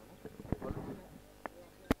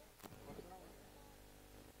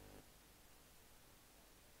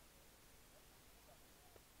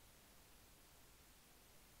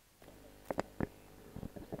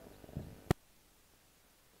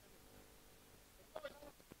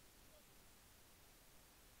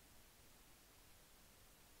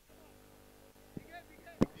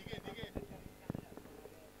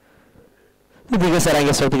 देखिए सर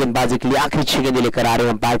आएंगे इस वक्त गेंदबाजी के लिए आखिरी 6 गेंदें लेकर आ रहे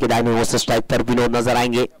हैं अंपायर के दाहिने ओर से स्ट्राइक पर विनोद नजर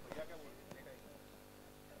आएंगे।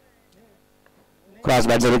 क्रॉस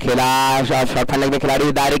बैट जरूर खेला, शॉर्ट लगने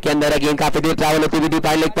खिलाड़ी दायरे के अंदर है, गेंद काफी देर ट्रैवल होती हुई दी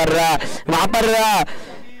पाई लेग पर वहां पर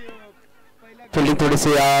फील्डिंग थोड़ी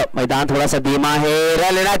सी मैदान थोड़ा सा धीमा है,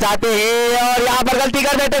 रन लेना चाहते हैं और यहाँ पर गलती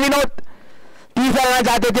कर बैठे विनोद, तीसरा लेना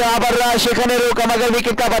चाहते थे वहां पर शेखर ने रोका मगर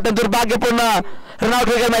विकेट का पतन दुर्भाग्यपूर्ण रनआउट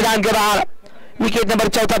होकर मैदान के बाहर। Wicket number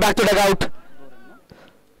 4 back to dugout,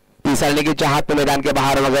 तीसरा लेने की चाहत में मैदान के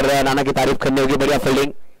बाहर मगर नाना की तारीफ करनी होगी, बढ़िया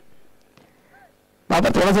फील्डिंग। वहां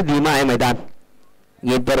पर थोड़ा सा धीमा है मैदान,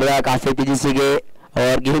 गेंद पर काफी तेजी से गए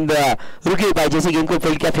और गेंद रुकी नहीं पाई, जैसे गेंद को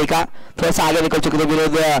फील्ड किया फेंका थोड़ा सा आगे निकल चुके थे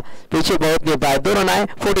विनोद, पीछे बहुत नहीं पाए, 2 रन आए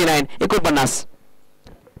 49 49।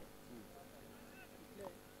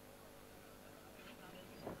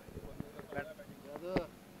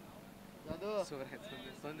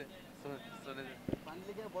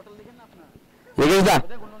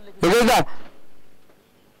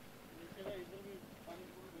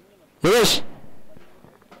 योगेश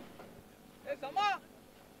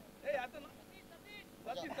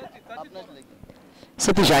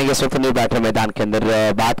सतीश आएंगे इस वक्त नहीं बैठे मैदान के अंदर,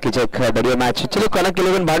 बात की चेक बढ़िया मैच। चलो कनक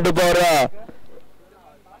 11 भांडुप और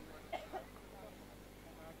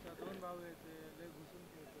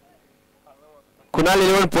कुणाल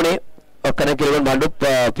 11 पुणे और कनक 11 भांडुप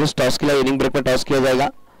प्लीज टॉस के लिए इनिंग ब्रेक में टॉस किया जाएगा।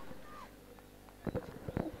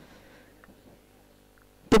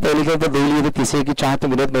 तो पहली गेंद पर दे ली थी, तीसरे की चाहत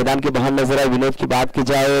में विनोद मैदान के बाहर नजर आए। विनोद की बात की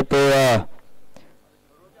जाए तो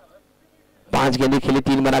 5 गेंदें खेली,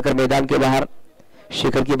 3 बनाकर मैदान के बाहर।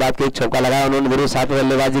 शेखर की बात की, एक चौका लगाया उन्होंने, दोनों साथ में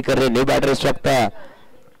बल्लेबाजी कर रहे, नहीं बैटर इस वक्त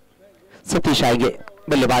सतीश आएंगे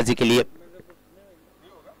बल्लेबाजी के लिए।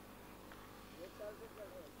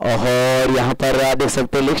 और यहाँ पर देख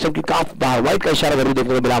सकते हैं लेग स्टंप की काफ बाहर, व्हाइट का इशारा जरूर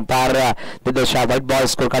देखने को मिला umpire निर्देशा, white ball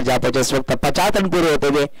score card जहां पर इस वक्त 50 रन पूरे होते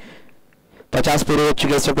हुए 50 पूरे हो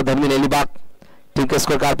चुके इस वक्त धनविन अलीबाग टीम के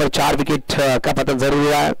स्कोर कार्ड पर 4 विकेट का पतन जरूर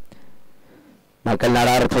हुआ है। माइकल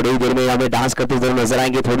नाडार थोड़ी ही देर में हमें डांस करते जरूर नजर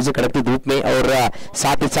आएंगे थोड़ी सी कड़कती धूप में, और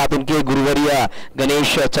साथ ही साथ उनके गुरुवरीय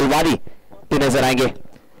गणेश चलवारी भी नजर आएंगे।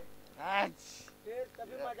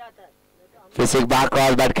 फिर से एक बार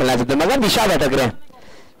क्रॉस बैट खेलना चाहते हैं मगर दिशा भटक रहे हैं,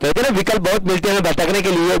 कहते हैं विकल्प बहुत मिलते हैं भटकने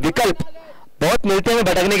के लिए, विकल्प बहुत मिलते हैं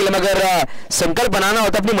भटकने के लिए, मगर संकल्प बनाना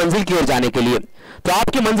होता है अपनी मंजिल की ओर जाने के लिए। तो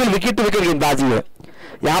आपकी मंजिल विकेट टू विकेट गेंदबाजी है,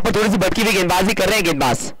 यहाँ पर थोड़ी सी भटकी हुई गेंदबाजी कर रहे हैं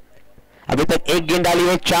गेंदबाज। अभी तक 1 गेंद डाली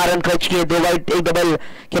है, 4 रन खर्च किए, 2 वाइड 1 डबल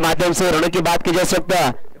के माध्यम से रनों की बात की जा सकता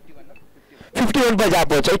है 51 पर जा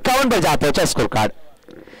पहुंचा, 51 पर जा पहुंचा स्कोर कार्ड।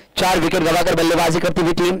 4 विकेट गवाकर बल्लेबाजी करती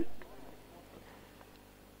हुई टीम।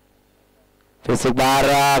 फिर से एक बार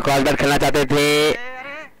क्रॉस बैट खेलना चाहते थे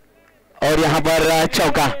और यहाँ पर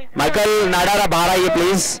चौका। माइकल नाडारा बाहर आइए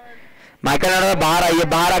प्लीज, माइकल नाडारा बाहर आइए,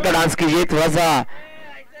 बाहर आकर डांस कीजिए, थोड़ा सा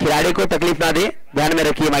खिलाड़ी को तकलीफ ना दे, ध्यान में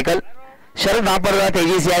रखिए माइकल। शरद वहां पर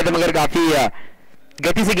तेजी से आए थे मगर काफी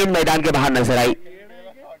गति से गेंद मैदान के बाहर नजर आई।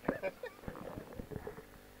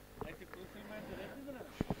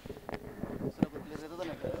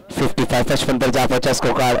 फिफ्टी 55 पर जा पहुंचा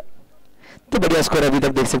स्कोर कार्ड। तो बढ़िया स्कोर अभी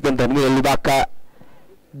तक देख सकते हैं धनवीर अलीबाग का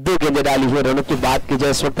 2 गेंदें डाली है, रनों की बात की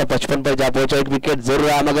जाए इस वक्त 55 पर जा पहुंचा, 1 विकेट जरूर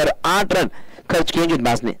आया मगर 8 रन खर्च किए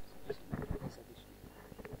गेंदबाज ने।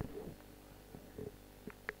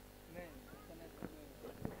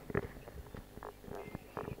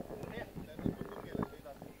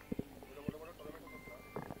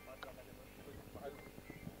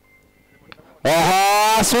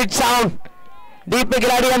 स्विच साउंड डीप में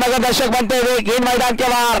खिलाड़ी है मगर दर्शक बनते हुए गेंद मैदान के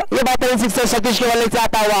बाहर, ये बेहतरीन सिक्सर सतीश के बल्ले से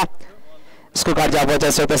आता हुआ इसको काट जा पहुंचा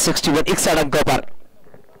 61 61 अंकों पर।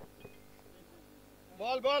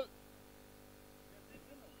 बॉल बॉल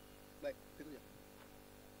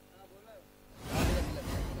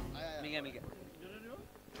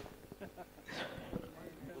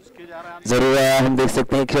जरूर हम देख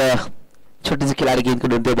सकते हैं कि छोटी सी खिलाड़ी गेंद को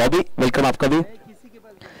ढूंढते। बॉबी वेलकम आपका भी,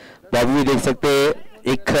 बॉबी भी देख सकते हैं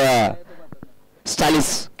एक स्टाइलिश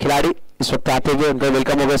खिलाड़ी इस वक्त आते हुए, उनका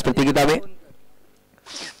वेलकम होगा इस प्रतियोगिता में।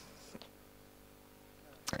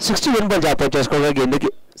 61 पर जा पहुंचा इसको गेंद की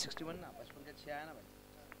 61 ना 55 का 6 आया ना भाई,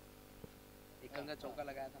 एक का चौका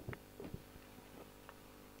लगाया था।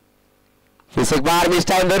 फिर से एक बार मिस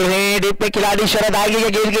टाइम दर है डीप पे खिलाड़ी शरद आगे या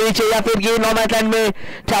गेंद के नीचे या फिर गेंद नो मैच लाइन में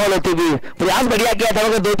ट्रैवल होती हुई प्रयास बढ़िया किया था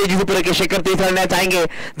मगर दो तेजी से पूरे के शेखर तीसरा रन चाहेंगे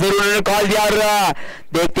जरूर उन्होंने कॉल दिया और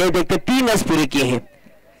देखते देखते 3 रन पूरे किए हैं।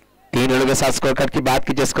 3 रनों के साथ स्कोर कार्ड की बात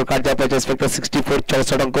की स्कोर कार्ड जा पहुंचा इस वक्त 64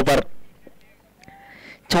 64 अंकों पर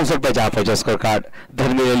 64 पर जा पहुंचा स्कोर कार्ड।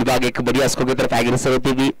 धनवीर अलीबाग एक बढ़िया स्कोर की तरफ एग्रेसर होती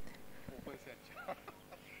हुई।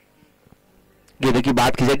 गेंदों की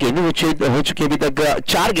बात की जाए गेंदें हो चुकी अभी तक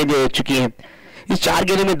 4 गेंदें हो चुकी हैं। इस 4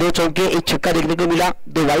 गेंदों में 2 चौके, 1 छक्का देखने को मिला,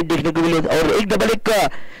 2 वाइड देखने को मिले और 1 डबल 1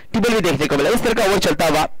 ट्रिपल भी देखने को मिला। इस तरह का ओवर चलता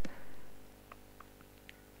हुआ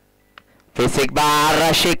फिर से एक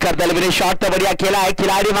बार शेखर दलवी ने शॉट तो बढ़िया खेला है,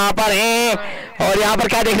 खिलाड़ी वहां पर है और यहां पर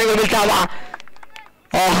क्या देखने को मिलता हुआ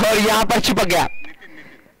और यहां पर चिपक गया।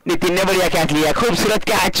 नितिन ने बढ़िया कैच लिया, खूबसूरत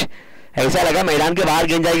कैच। ऐसा लगा मैदान के बाहर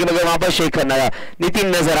गेंद जाएगी मगर वहां पर शेखर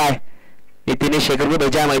नितिन नजर आए। नितिन ने शेखर को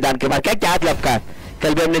भेजा मैदान के बाहर। क्या कैच लपका है,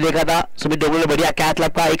 कल भी हमने देखा था सुमित डोंगरे ने बढ़िया कैच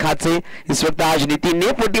लपका एक हाथ से। इस वक्त आज नितिन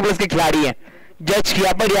ने 40 प्लस के खिलाड़ी है, जज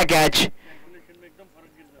किया बढ़िया कैच।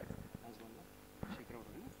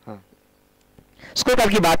 स्कोर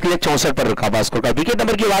कार्ड की बात की जाए 64 पर रुका हुआ स्कोर कार्ड। विकेट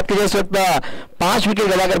नंबर की बात की जाए इस वक्त 5 विकेट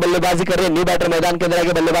लगाकर बल्लेबाजी कर रहे हैं न्यू बैटर मैदान के अंदर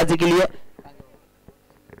आगे बल्लेबाजी के लिए।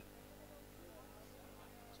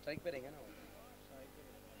 स्ट्राइक पे रहेंगे ना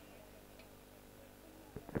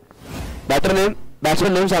बैटर नेम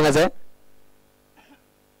बैट्समैन नेम सांगा सर।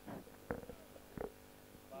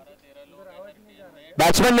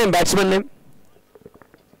 बैट्समैन नेम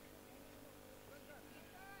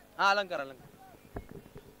हाँ अलंकार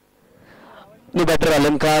न्यू बैटर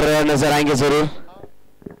अलंकार नजर आएंगे जरूर।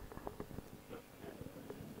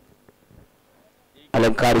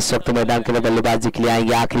 अलंकार इस वक्त मैदान के अंदर बल्लेबाजी के लिए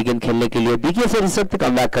आएंगे आखिरी गेंद खेलने के लिए। देखिए सर इस वक्त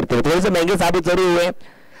कम बैक करते हुए थोड़े से महंगे साबित जरूर हुए।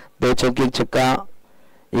 2 चौके, 1 छक्का,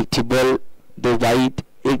 1 ट्रिपल, 2 वाइड,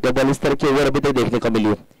 1 डबल, इस तरह की ओवर अभी तक देखने को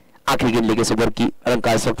मिली। आखिरी गेंद लेके ओवर की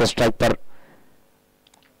अलंकार इस वक्त स्ट्राइक पर।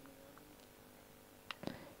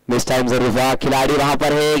 मिस टाइम जरूर हुआ, खिलाड़ी वहां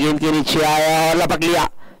पर है, गेंद के नीचे आया और लपक लिया।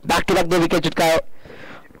 Back to back 2 wicket चुटकाए।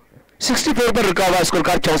 64 पर रुका हुआ स्कोर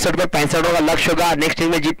कार्ड। 64 पर 65 का लक्ष्य होगा नेक्स्ट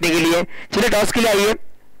इनिंग में जीतने के लिए। चलिए टॉस के लिए आइए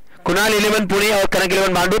कुणाल 11 पुणे और कनक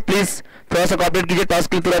 11 भांडू, प्लीज थोड़ा सा कॉपरेट कीजिए। टॉस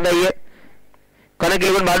के लिए तुरंत आइए। कनक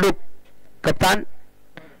 11 भांडू कप्तान,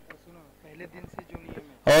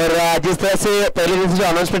 और जिस तरह से पहले दिन से जो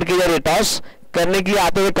अनाउंसमेंट की जा रही है टॉस करने के लिए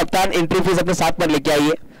आते हुए कप्तान एंट्री फीस अपने साथ में लेके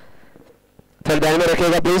आइए। फिर ध्यान में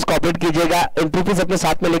रखिएगा प्लीज, कॉपरेट कीजिएगा। एंट्री फीस अपने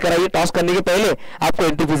साथ में लेकर आइए। टॉस करने के पहले आपको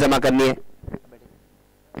एंट्री फीस जमा करनी है।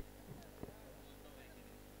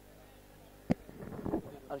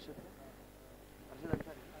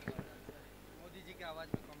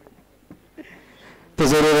 तो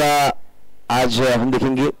जरूर आज हम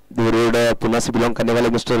देखेंगे देहरोड पुणे से बिलोंग करने वाले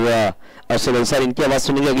मिस्टर अर्शद अंसारी, इनकी आवाज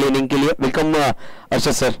सुनेंगे अगले इनिंग के लिए। Welcome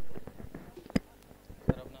Arshad sir.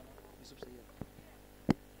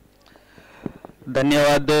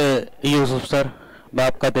 धन्यवाद यूसुफ सर, मैं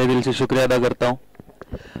आपका तहे दिल से शुक्रिया अदा करता हूँ।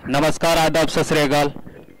 नमस्कार, आदाब, सत श्री अकाल।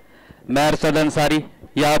 मैं अर्शद अंसारी।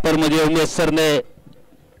 यहाँ पर मुझे उमेश सर ने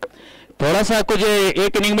थोड़ा सा कुछ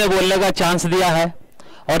एक इनिंग में बोलने का चांस दिया है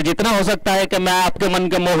और जितना हो सकता है कि मैं आपके मन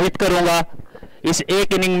के मोहित करूंगा इस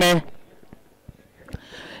एक इनिंग में।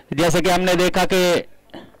 जैसे कि हमने देखा कि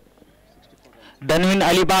धनविन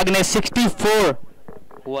अलीबाग ने 64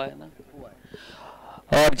 हुआ है ना,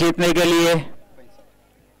 और जीतने के लिए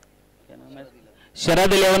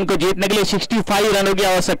शरद 11 को जीतने के लिए 65 रनों की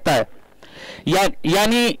आवश्यकता है।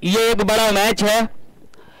 यानी ये एक बड़ा मैच है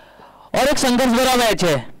और एक संघर्ष भरा मैच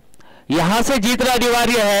है। यहां से जीतना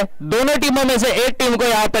अनिवार्य है। दोनों टीमों में से एक टीम को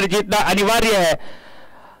यहां पर जीतना अनिवार्य है।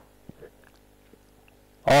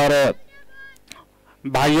 और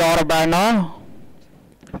भाइयों और बहनों,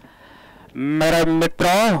 मेरे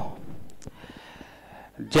मित्रों,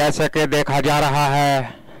 जैसे कि देखा जा रहा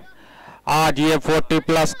है आज ये 40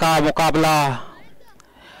 प्लस का मुकाबला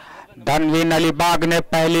धनवीन अलीबाग ने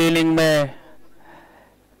पहली इनिंग में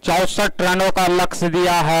 64 रनों का लक्ष्य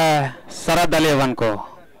दिया है शरद 11 को।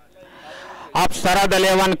 अब शरद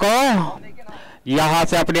 11 को यहां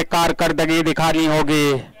से अपनी कारकर्दगी दिखानी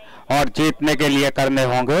होगी और जीतने के लिए करने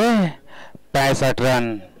होंगे 65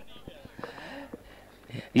 रन।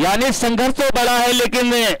 यानी संघर्ष तो बड़ा है,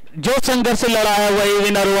 लेकिन जो संघर्ष लड़ा है वही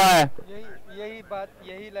विनर हुआ है। यही बात,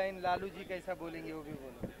 यही लाइन लालू जी कैसा बोलेंगे वो भी बोलो।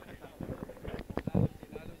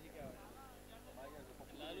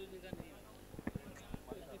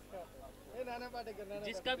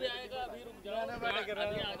 जिसका भी आएगा अभी रुक जाओ, अभी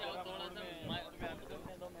आ जाओ थोड़ा सा।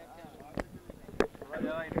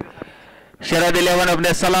 शरद 11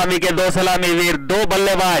 अपने सलामी के 2 सलामी वीर, 2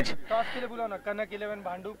 बल्लेबाज। टॉस के लिए बुलाओ ना, कनक 11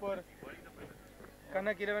 भांडू पर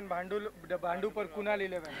कनक 11 भांडू पर कुणाल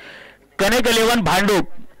 11। कनक 11 भांडू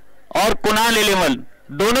और कुणाल 11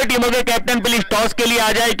 दोनों टीमों के कैप्टन प्लीज टॉस के लिए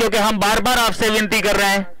आ जाए, क्योंकि हम बार बार आपसे विनती कर रहे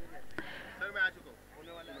हैं।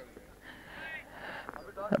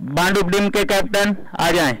 भांडू टीम के कैप्टन आ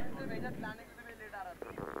जाएं।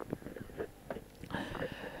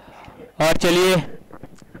 और चलिए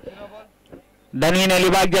धनवीन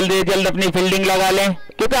अलीबाग जल्दी से जल्द अपनी फील्डिंग लगा लें,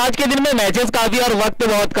 क्योंकि आज के दिन में मैचेस काफी और वक्त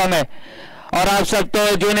बहुत कम है। और आप सब तो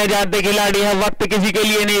जूने जानते खिलाड़ी हैं, वक्त किसी के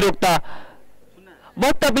लिए नहीं रुकता।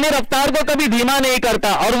 वक्त अपनी रफ्तार को कभी धीमा नहीं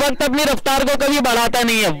करता और वक्त अपनी रफ्तार को कभी बढ़ाता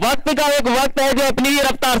नहीं है। वक्त का एक वक्त है जो अपनी ही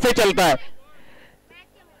रफ्तार से चलता है।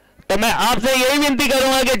 तो मैं आपसे यही विनती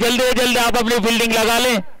करूंगा कि जल्दी से जल्दी आप अपनी फील्डिंग लगा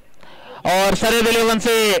लें। और शरद 11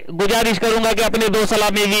 से गुजारिश करूंगा कि अपने 2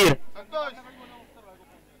 सलामी वीर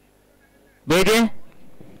भेजें।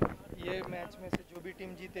 ये मैच में से जो भी टीम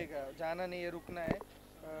जीतेगा, जाना नहीं है, रुकना है।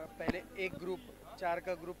 पहले एक ग्रुप 4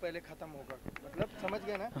 का ग्रुप पहले खत्म होगा, मतलब समझ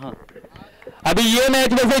गए ना? हाँ। अभी ये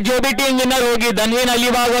मैच में से जो भी टीम विनर होगी धनवीन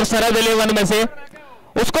अलीबाग और शरद 11 में से,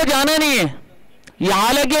 उसको जाना नहीं है।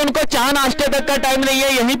 हालांकि उनको चाय नाश्ते तक का टाइम नहीं है,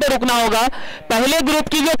 यहीं पे रुकना होगा। पहले ग्रुप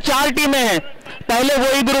की जो 4 टीमें हैं पहले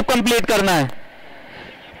वही ग्रुप कंप्लीट करना है।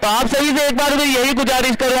 तो आप सभी से एक बार मैं यही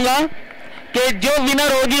गुजारिश करूंगा कि जो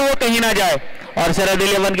विनर होगी वो कहीं ना जाए। और शरद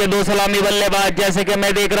 11 के 2 सलामी बल्लेबाज जैसे कि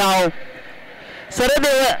मैं देख रहा हूं, शरद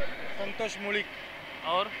संतोष मुलिक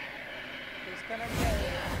और इसका नाम क्या है?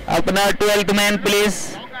 अपना 12th मैन प्लीज।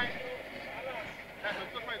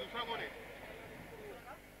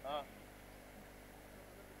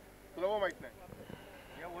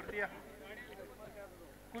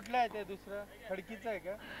 कुठला आहे ते दुसरा? खडकीचा आहे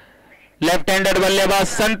का? लेफ्ट हैंडेड बल्लेबाज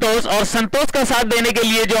संतोष, और संतोष का साथ देने के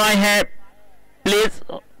लिए जो आए हैं प्लीज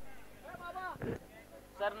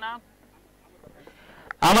सर नाम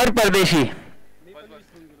अमर परदेशी।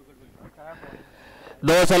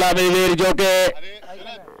 2 सलामी वीर जो कि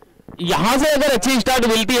यहां से अगर अच्छी स्टार्ट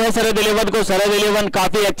मिलती है शरद 11 को, शरद 11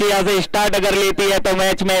 काफी अच्छी यहां से स्टार्ट अगर लेती है तो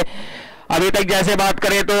मैच में अभी तक जैसे बात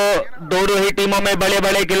करें तो दोनों ही टीमों में बड़े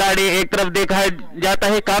बड़े खिलाड़ी, एक तरफ देखा जाता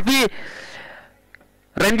है काफी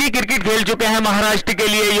रणजी क्रिकेट खेल चुके हैं महाराष्ट्र के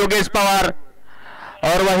लिए योगेश पवार,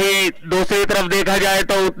 और वहीं दूसरी तरफ देखा जाए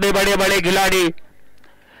तो उतने बड़े बड़े खिलाड़ी।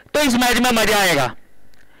 तो इस मैच में मजा आएगा।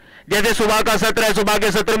 जैसे सुबह का सत्र है, सुबह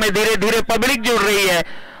के सत्र में धीरे धीरे पब्लिक जुड़ रही है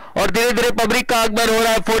और धीरे धीरे पब्लिक का अकबर हो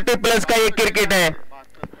रहा है। 40+ का ये क्रिकेट है।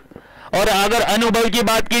 और अगर अनुभव की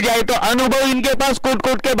बात की जाए तो अनुभव इनके पास कूट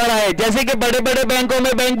कूट के भरा है। जैसे कि बड़े बड़े बैंकों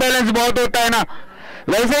में बैंक बैलेंस बहुत होता है ना,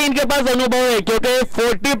 वैसे इनके पास अनुभव है, क्योंकि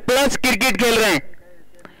 40+ क्रिकेट खेल रहे हैं।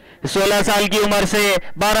 16 साल की उम्र से,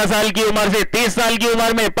 12 साल की उम्र से, 30 साल की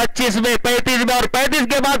उम्र में, 25 में, 35 में और 35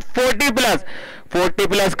 के बाद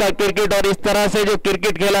 40+ का क्रिकेट। और इस तरह से जो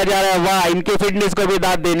क्रिकेट खेला जा रहा है, वाह, इनकी फिटनेस को भी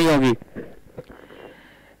दाद देनी होगी।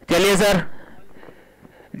 चलिए सर,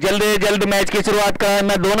 जल्द से जल्द मैच की शुरुआत करें।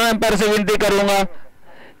 मैं दोनों एम्पायर से विनती करूंगा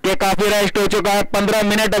कि काफी रेस्ट हो चुका है, 15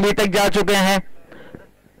 मिनट अभी तक जा चुके हैं।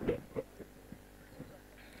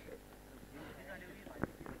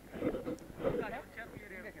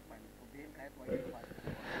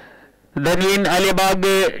 धनवीन अलीबाग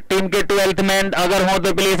टीम के 12th मैन अगर हो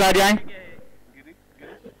तो प्लीज आ जाएं।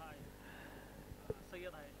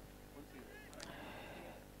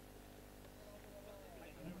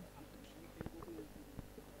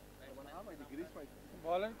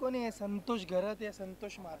 बॉलर कोण आहे? संतोष घरात या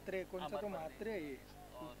संतोष म्हात्रे, कोणचा तो म्हात्रे आहे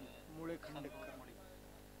मुळे खंडकर।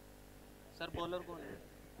 सर बॉलर कौन है?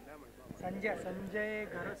 संजय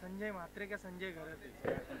घर, संजय म्हात्रे क्या संजय घरात है?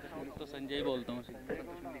 तो संजय बोलता हूँ।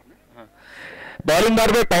 हाँ। बॉलिंग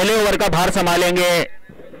बार में पहले ओवर का भार संभालेंगे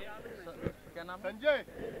क्या नाम?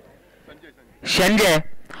 संजय,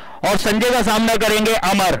 और संजय का सामना करेंगे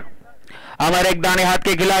अमर। अमर एक दाने हाथ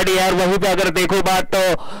के खिलाड़ी है, और वहीं पे अगर देखो बात तो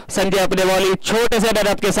संजय अपने बॉलिंग छोटे से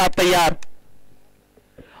बैनर के साथ तैयार,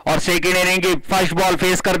 और सेकेंड इनिंग की फर्स्ट बॉल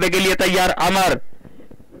फेस करने के लिए तैयार अमर।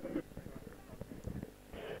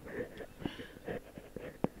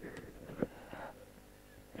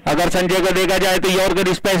 अगर संजय को देखा जाए तो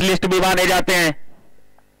यॉर्कर स्पेशलिस्ट भी माने जाते हैं।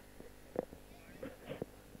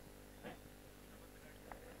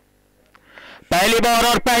 पहली बॉल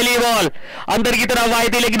और पहली बॉल अंदर की तरफ आई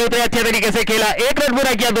थी, लेकिन उतने अच्छे तरीके से खेला। 1 रन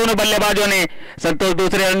पूरा किया दोनों बल्लेबाजों ने। संतोष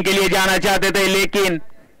दूसरे रन के लिए जाना चाहते थे, लेकिन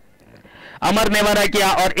अमर ने मना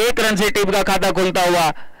किया और 1 रन से टीम का खाता खुलता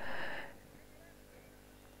हुआ।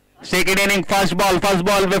 सेकेंड इनिंग फर्स्ट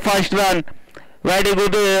बॉल में first run. Very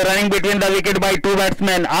good running between the wicket bye 2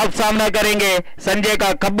 batsman. आप सामना करेंगे संजय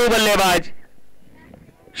का खब्बू बल्लेबाज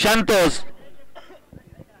संतोष।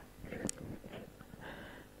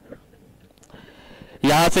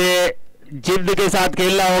 यहां से जिद्द के साथ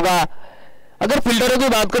खेलना होगा। अगर फील्डरों की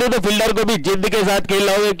बात करें तो फील्डर को भी जिद्द के साथ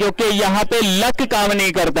खेलना होगा, क्योंकि यहाँ पे लक काम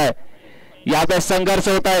नहीं करता है, यहाँ पे संघर्ष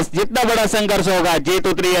होता है। जितना बड़ा संघर्ष होगा जीत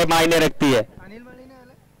उतनी है मायने रखती है।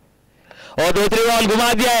 और दूसरी बॉल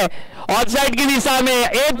घुमा दिया है ऑफसाइड की दिशा में,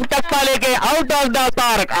 एक टप्पा लेके आउट ऑफ द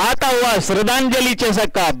पार्क आता हुआ श्रद्धांजलि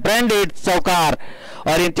चषक का ब्रांडेड चौकार,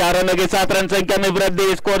 और इन 4 रनों के साथ रन संख्या में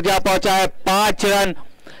वृद्धि, स्कोर जा पहुंचा है 5 रन।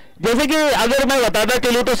 जैसे कि अगर मैं बताता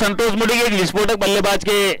चलूं तो संतोष मुड़ी एक विस्फोटक बल्लेबाज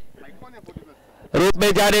के रूप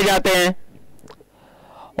में जाने जाते हैं,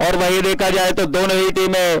 और वही देखा जाए तो दोनों ही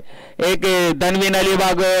टीमें, एक धनवीन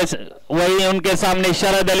अलीबाग, वही उनके सामने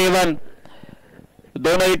शरद 11,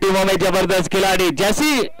 दोनों ही टीमों में जबरदस्त खिलाड़ी।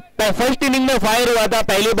 जैसी फर्स्ट इनिंग में फायर हुआ था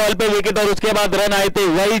पहली बॉल पे विकेट और उसके बाद रन आए थे,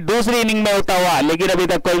 वही दूसरी इनिंग में होता हुआ, लेकिन अभी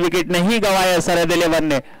तक कोई विकेट नहीं गंवाया शरद 11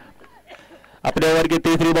 ने। अपने ओवर की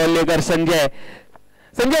तीसरी बॉल लेकर संजय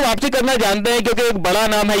वापसी करना जानते हैं, क्योंकि एक बड़ा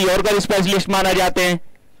नाम है, यॉर्कर स्पेशलिस्ट माना जाते हैं।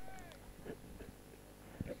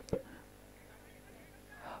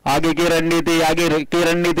 आगे की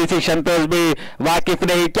रणनीति से संतोष भी वाकिफ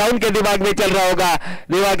नहीं, क्या उनके दिमाग में चल रहा होगा,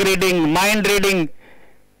 दिमाग रीडिंग, माइंड रीडिंग।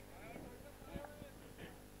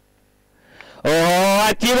 ओह,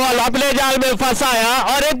 अच्छी बॉल अपने जाल में फंसाया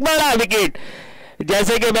और एक बड़ा विकेट।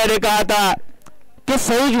 जैसे कि मैंने कहा था कि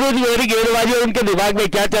सूझबूझ मेरी गेंदबाजी, उनके दिमाग में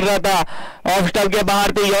क्या चल रहा था, ऑफ स्टंप के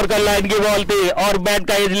बाहर थी, यॉर्कर लाइन की बॉल थी और बैट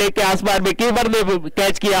का एज लेके आसमान में कीपर ने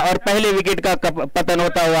कैच किया और पहले विकेट का पतन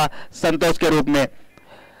होता हुआ संतोष के रूप में।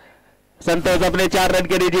 संतोष अपने 4 रन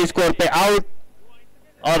के निजी स्कोर पे आउट,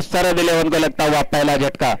 और शरद 11 को लगता हुआ पहला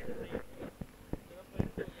झटका।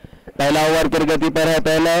 पहला ओवर प्रगति पर है,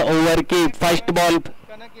 पहला ओवर की फर्स्ट बॉल।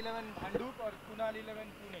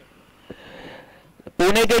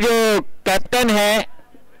 पुणे के जो कैप्टन हैं,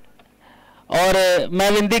 और मैं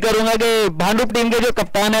विनती करूंगा कि भांडुप टीम के जो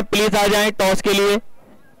कप्तान है प्लीज आ जाएं टॉस के लिए।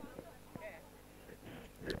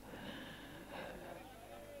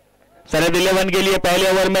 शरद 11 के लिए पहले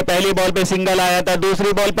ओवर में पहली बॉल पे सिंगल आया था,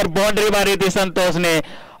 दूसरी बॉल पर बाउंड्री मारी थी संतोष ने,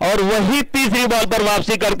 और वही तीसरी बॉल पर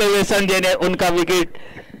वापसी करते हुए संजय ने उनका विकेट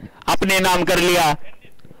अपने नाम कर लिया।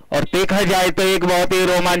 और देखा जाए तो एक बहुत ही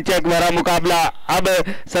रोमांचक भरा मुकाबला अब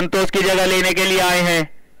संतोष की जगह लेने के लिए आए हैं।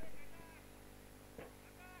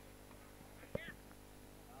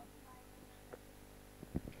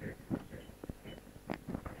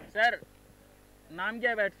 सर नाम क्या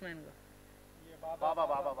है बैट्समैन का?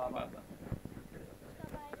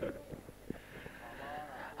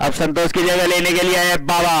 अब संतोष की जगह लेने के लिए आए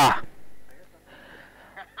बाबा।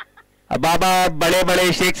 बाबा बड़े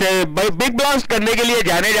बड़े सिक्स बिग ब्लास्ट करने के लिए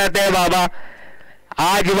जाने जाते हैं बाबा।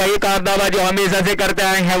 आज वही कारनामा जो हमेशा से करते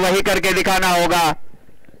आए हैं वही करके दिखाना होगा।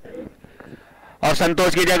 और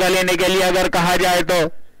संतोष की जगह लेने के लिए अगर कहा जाए तो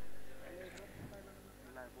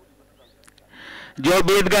जो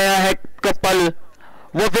बीत गया है पल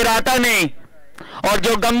वो फिर आता नहीं, और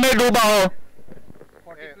जो गम में डूबा हो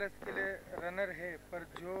 40 प्लस के लिए रनर है, पर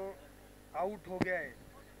जो आउट हो गया है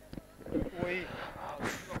वही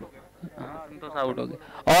संतोष आउट हो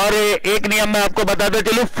गया। और एक नियम मैं आपको बताता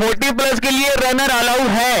चलूं, 40 प्लस के लिए रनर अलाउ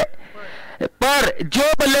है, पर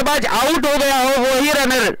जो बल्लेबाज आउट हो गया हो वही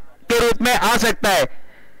रनर के रूप में आ सकता है।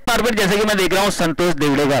 जैसे कि मैं देख रहा हूं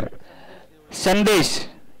संदेश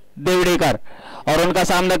देवड़ेकर, और उनका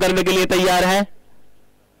सामना करने के लिए तैयार है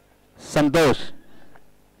संतोष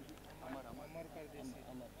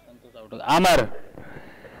अमर।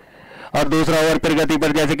 और दूसरा ओवर प्रगति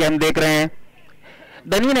पर जैसे कि हम देख रहे हैं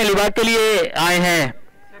धनवीन अलीबाग के लिए आए हैं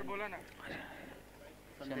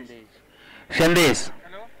संदेश,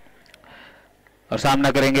 और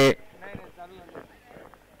सामना करेंगे।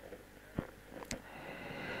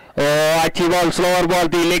 अच्छी बॉल, स्लोअर बॉल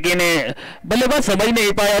थी, लेकिन बल्लेबाज समझ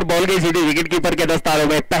नहीं पाया और बॉल गई सीधी विकेट कीपर के दस्तारों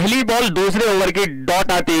में। पहली बॉल दूसरे ओवर की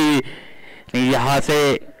डॉट आती, यहां से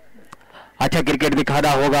अच्छा क्रिकेट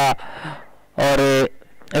दिखाना होगा और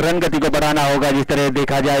रन गति को बढ़ाना होगा। जिस तरह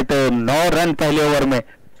देखा जाए तो 9 रन पहले ओवर में।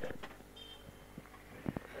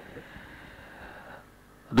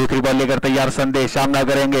 दूसरी बॉल लेकर तैयार संदेश, सामना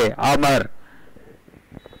करेंगे अमर,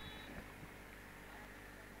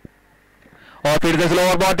 और फिर से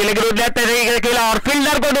स्लोअर बॉल थी लेकिन लेते तरीके से खेला और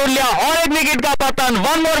फील्डर को ढूंढ लिया और एक विकेट का पतन।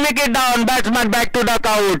 1 more wicket down, batsman back to duck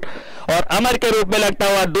out, और अमर के रूप में लगता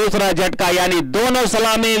हुआ दूसरा झटका, यानी दोनों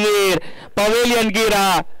सलामी वीर पवेलियन की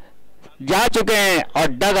राह जा चुके हैं और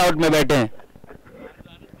डग आउट में बैठे हैं।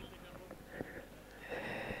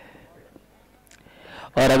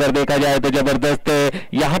 और अगर देखा जाए तो जबरदस्त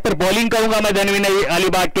यहां पर बॉलिंग कहूंगा मैं धनवीन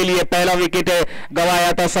अलीबाग के लिए। पहला विकेट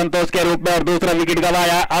गवाया था संतोष के रूप में और दूसरा विकेट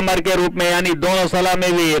गवाया अमर के रूप में, यानी दोनों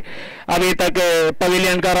सलामी वीर अभी तक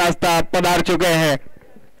पवेलियन का रास्ता पधार चुके हैं।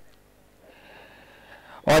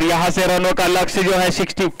 और यहां से रनों का लक्ष्य जो है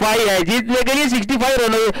 65 है, जीतने के लिए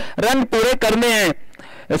 65 रन पूरे करने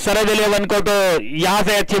हैं शरद 11 को, तो यहां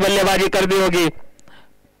से अच्छी बल्लेबाजी करनी होगी।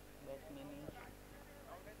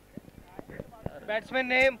 Batsman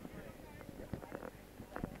name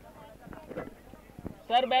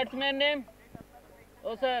sir, batsman name.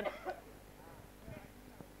 ओ sir,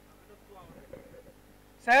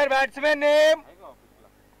 sir batsman name.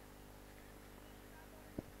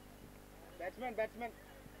 Batsman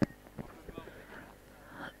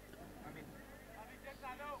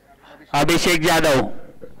Abhishek Yadav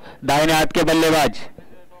दाहिने हाथ के बल्लेबाज,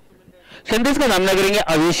 संदेश का सामना करेंगे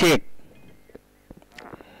अभिषेक।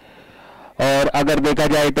 और अगर देखा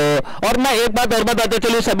जाए तो, और मैं एक बात और बताते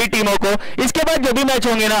चलूं सभी टीमों को, इसके बाद जो भी मैच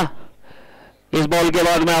होंगे ना, इस बॉल के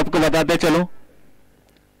बाद मैं आपको बताते चलूं।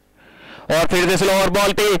 और फिर से स्लो और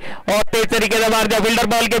बॉल थी और तेज तरीके से मार दिया फील्डर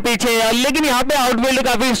बॉल के पीछे, लेकिन यहां पे आउटफील्ड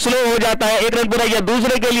काफी स्लो हो जाता है। एक रन पूरा किया,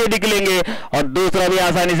 दूसरे के लिए निकलेंगे और दूसरा भी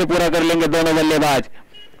आसानी से पूरा कर लेंगे दोनों बल्लेबाज।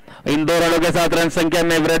 इन 2 रनों के साथ रन संख्या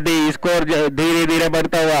में वृद्धि, स्कोर धीरे धीरे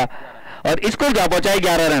बढ़ता हुआ और स्कोर जा पहुंचा है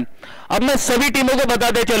 11 रन। अब मैं सभी टीमों को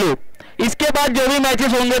बताते चलूं, इसके बाद जो भी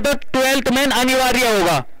मैचेस होंगे तो 12th मैन अनिवार्य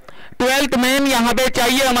होगा। 12th मैन यहां पे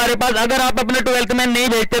चाहिए हमारे पास। अगर आप अपने 12th मैन नहीं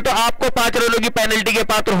भेजते तो आपको 5 रनों की पेनल्टी के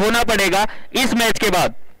पात्र होना पड़ेगा इस मैच के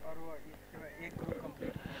बाद।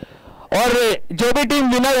 और जो भी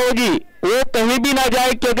टीम विनर होगी वो कहीं भी ना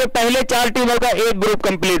जाए, क्योंकि पहले 4 टीमों का एक ग्रुप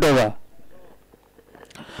कंप्लीट होगा।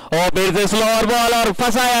 और फिर से स्लो और बॉल और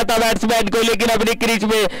फंसाया था बैट्समैन को, लेकिन अपनी क्रीज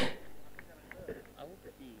में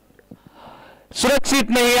सुरक्षित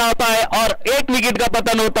नहीं आ पाए और 1 विकेट का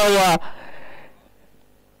पतन होता हुआ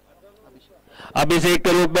अभिषेक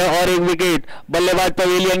के रूप में और 1 विकेट बल्लेबाज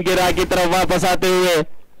पवेलियन की राह की तरफ वापस आते हुए।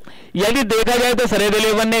 यदि देखा जाए तो शरद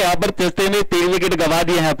 11 ने यहां पर चस्ते में 3 विकेट गंवा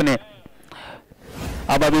दिए हैं अपने।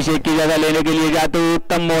 अब अभिषेक की जगह लेने के लिए जाते हुए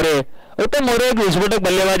उत्तम मोरे एक विस्फोटक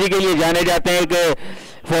बल्लेबाजी के लिए जाने जाते हैं कि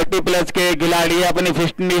 40+ के खिलाड़ी अपनी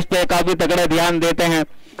फिटनेस पे काफी तगड़ा ध्यान देते हैं।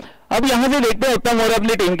 अब यहां से देखते हैं उत्तम मोरे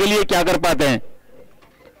अपनी टीम के लिए क्या कर पाते हैं।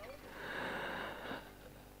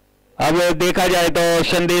 अब देखा जाए तो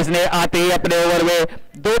संदेश ने आते ही अपने ओवर में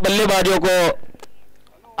 2 बल्लेबाजों को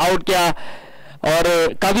आउट किया और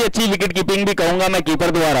काफी अच्छी विकेट कीपिंग भी कहूंगा मैं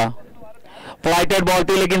कीपर द्वारा। फ्लाइटेड बॉल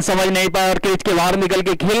थी लेकिन समझ नहीं पाया और क्रीज के बाहर निकल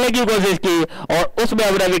के खेलने की कोशिश की और उसमें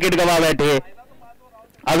अपना विकेट गंवा बैठे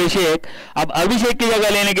अभिषेक। अब अभिषेक की जगह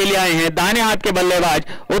लेने के लिए आए हैं दाहिने हाथ के बल्लेबाज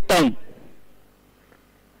उत्तम।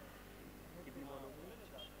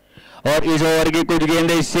 और इस ओवर की कुछ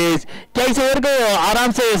गेंदें शेष, क्या इस ओवर को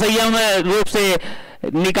आराम से संयम रूप से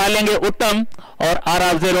निकालेंगे उत्तम और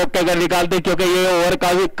आराम से रोक के अगर निकालते, क्योंकि ये ओवर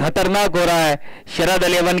काफी खतरनाक हो रहा है शरद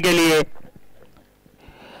 11 के लिए।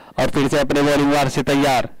 और फिर से अपने बॉलिंग वार से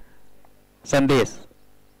तैयार संदेश।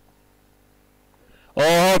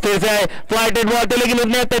 ओह, फिर से फ्लाइटेड बॉल थे लेकिन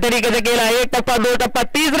उतने अच्छे तरीके से खेला। 1 टप्पा 2 टप्पा,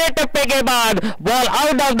 तीसरे टप्पे के बाद ball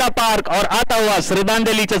out of the park और आता हुआ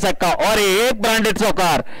श्रद्धांजलि चषक का और 1 ब्रांडेड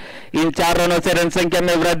चौकार। इन 4 रनों से रन संख्या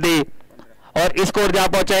में वृद्धि और स्कोर जा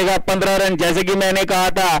पहुंचेगा 15 रन। जैसे कि मैंने कहा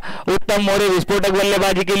था, उत्तम मोरे विस्फोटक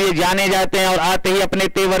बल्लेबाजी के लिए जाने जाते हैं और आते ही अपने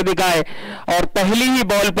तेवर दिखाए और पहली ही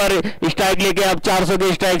बॉल पर स्ट्राइक लेके अब 400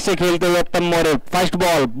 के स्ट्राइक से खेलते हुए उत्तम मोरे फर्स्ट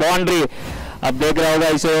बॉल बाउंड्री। अब देख रहा होगा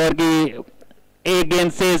इस ओवर की एक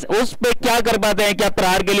गेंद से उस पे क्या कर पाते हैं, क्या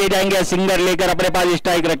प्रहार के लिए जाएंगे या सिंगल लेकर अपने पास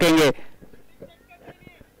स्ट्राइक रखेंगे।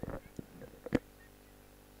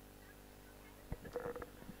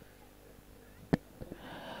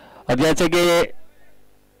 और जैसे कि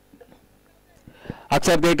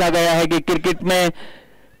अक्सर देखा गया है कि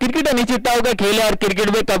क्रिकेट अनिश्चितताओं का खेल है और क्रिकेट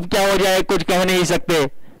में कब क्या हो जाए कुछ कह नहीं सकते।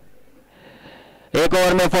 1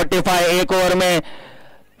 ओवर में 45, 1 ओवर में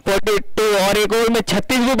 42 और 1 ओवर में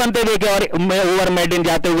 36 भी बनते देखे और ओवर मेडन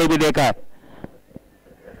जाते हुए भी देखा।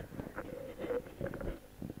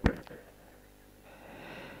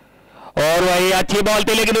 और वही अच्छी बॉल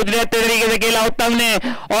थी लेकिन उतने अच्छे तरीके से खेला उत्तम ने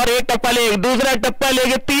और 1 टप्पा ले, दूसरा टप्पा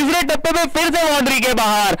लेके तीसरे टप्पे पे फिर से बाउंड्री के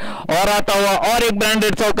बाहर और आता हुआ और 1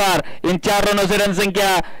 ब्रांडेड चौकार। इन 4 रनों से रन संख्या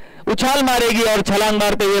उछाल मारेगी और छलांग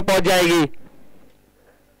मारते हुए पहुंच जाएगी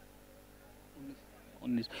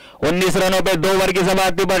 19 रनों पे 2 ओवर की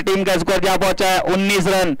समाप्ति पर टीम का स्कोर जा पहुंचा है 19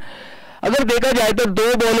 रन। अगर देखा जाए तो 2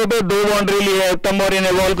 बॉलों पे 2 बाउंड्री ली है। उत्तम मोरे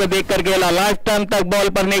ने बॉल को देख कर खेला, लास्ट टाइम तक बॉल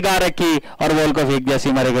पर निगाह रखी और बॉल को फेंक दिया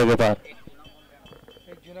सीमा रेखा के पार।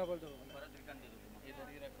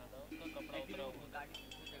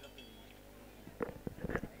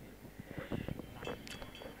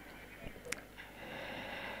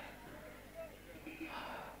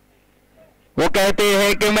 वो कहते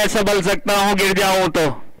हैं कि मैं संभल सकता हूं गिर जाऊं तो,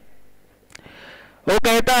 वो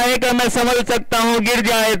कहता है कि मैं संभल सकता हूं गिर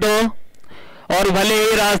जाए तो, और भले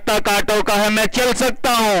ही रास्ता कांटों का है, मैं चल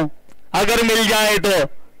सकता हूं अगर मिल जाए तो,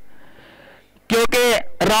 क्योंकि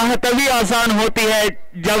राह तभी आसान होती है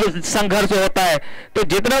जब संघर्ष होता है। तो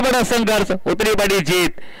जितना बड़ा संघर्ष उतनी बड़ी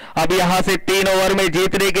जीत। अब यहां से 3 ओवर में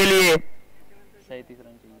जीतने के लिए 37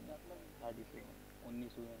 रन चाहिए,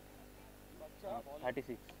 19 हुए,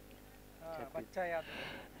 36 बच्चा याद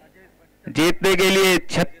है। जीतने के लिए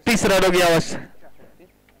 36 रनों की आवश्यकता।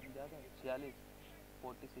 46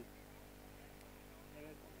 46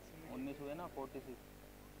 19 हुए ना,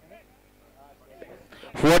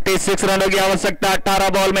 46 रनों की आवश्यकता 18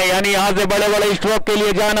 बॉल में, यानी यहां से बड़े बड़े स्ट्रोक के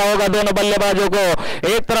लिए जाना होगा दोनों बल्लेबाजों को।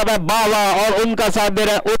 एक तरफ है बाबा और उनका साथ दे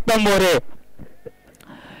रहे उत्तम मोरे।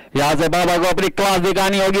 यहां से बाबा को अपनी क्लास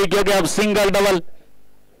दिखानी होगी, क्योंकि अब सिंगल डबल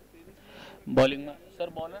बॉलिंग में सर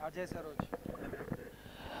बॉल है अजय सरोज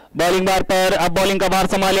बॉलिंग बार पर अब बॉलिंग का भार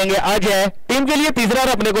संभालेंगे अजय। टीम के लिए तीसरा और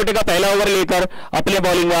अपने कोटे का पहला ओवर लेकर अपने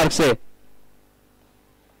बॉलिंग मार्ग से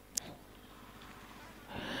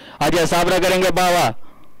अजय सामना करेंगे बाबा।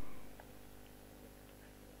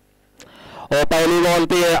 और पहली बॉल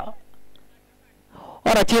थी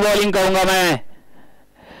और अच्छी बॉलिंग कहूंगा मैं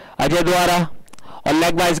अजय द्वारा, और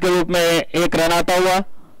लेग बाइस के रूप में एक रन आता हुआ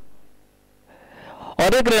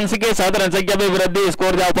और एक रन के साथ रन संख्या में वृद्धि।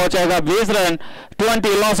 स्कोर जा पहुंचेगा 20 run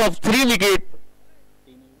 20, loss of 3 wicket.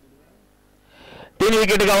 3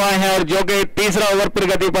 wicket गंवाए हैं और जो कि तीसरा ओवर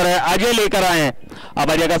प्रगति पर है। अजय लेकर आए हैं,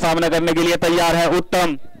 अब अजय का सामना करने के लिए तैयार है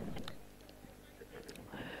उत्तम।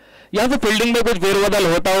 यहां से फील्डिंग में कुछ फेरबदल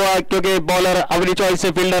होता हुआ, क्योंकि बॉलर अपनी चॉइस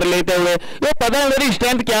से फील्डर लेते हुए, ये पता है मेरी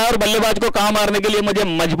स्ट्रेंथ क्या है और बल्लेबाज को कहां मारने के लिए मुझे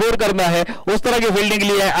मजबूर करना है, उस तरह की फील्डिंग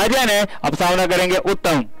ली है अजय ने। अब सामना करेंगे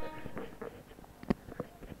उत्तम।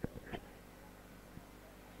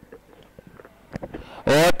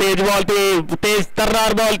 और तेज बॉल थी, तेज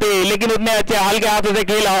तर्रार बॉल थी, लेकिन उतने अच्छे हल्के हाथों से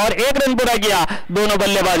खेला और एक रन पूरा किया दोनों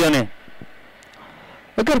बल्लेबाजों ने।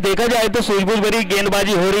 अगर देखा जाए तो सूझबूझ भरी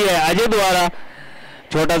गेंदबाजी हो रही है अजय द्वारा।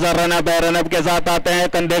 छोटा सा रनअप है, रनअप के साथ आते हैं,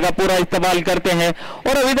 कंधे का पूरा इस्तेमाल करते हैं।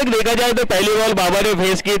 और अभी तक देखा जाए तो पहली बॉल बाबा ने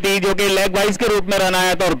फेस की थी, जो कि लेग वाइज के रूप में रन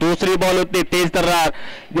आया था, और दूसरी बॉल उतनी तेज तर्रार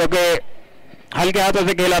जो कि हल्के हाथों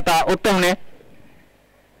से खेला था उत्तम ने।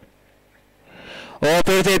 और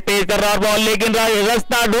फिर से तेज तर्रार बॉल, लेकिन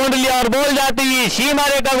रास्ता ढूंढ लिया और बॉल जाती हुई सीमा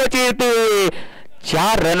रेखा को चीरती हुई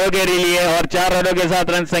 4 रनों के लिए, और 4 रनों के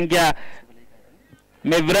साथ रन संख्या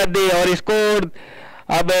में वृद्धि और स्कोर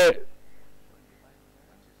अब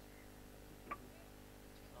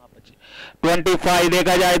 25।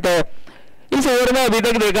 देखा जाए तो इस ओवर में अभी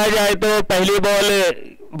तक देखा जाए तो पहली बॉल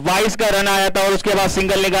 22 का रन आया था और उसके बाद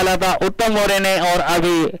सिंगल निकाला था उत्तम मोरे ने, और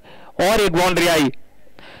अभी और एक बाउंड्री आई,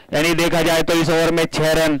 यानी देखा जाए तो इस ओवर में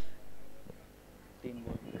 6 रन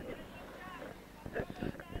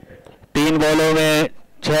 3 बॉलों में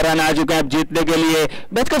 6 रन आ चुके हैं। अब जीतने के लिए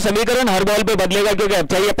मैच का समीकरण हर बॉल पे बदलेगा, क्योंकि अब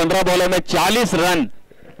चाहिए 15 बॉलों में 40 रन,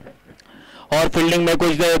 और फील्डिंग में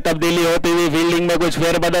कुछ तब्दीली होती हुई, फील्डिंग में कुछ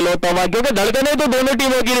फेरबदल होता हुआ, क्योंकि धड़कने तो दोनों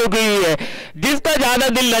टीमों की रुकी हुई है। जिसका ज्यादा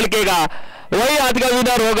दिल धड़केगा वही आज का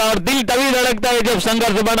विनर होगा, और दिल तभी धड़कता है जब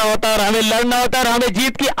संघर्ष बना होता है और हमें लड़ना होता है और हमें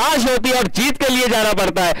जीत की आश होती है और जीत के लिए जाना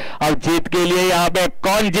पड़ता है। अब जीत के लिए यहाँ पे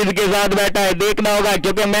कौन जीत के साथ बैठा है देखना होगा,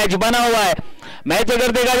 क्योंकि मैच बना हुआ है। मैच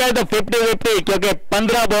अगर देखा जाए तो 50-50, क्योंकि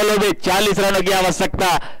 15 बॉलों में 40 रनों की आवश्यकता।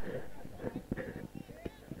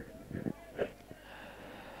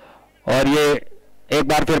 और ये एक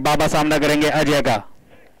बार फिर बाबा सामना करेंगे अजय का।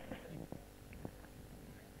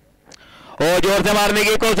 और जोर से मारने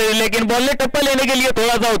की कोशिश, लेकिन बॉल ने टप्पा लेने के लिए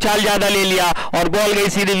थोड़ा सा उछाल ज्यादा ले लिया और बॉल गई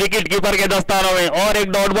सीधी विकेट कीपर के दस्तानों में। और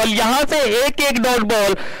एक डॉट बॉल, यहां से एक डॉट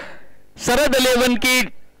बॉल शरद 11 की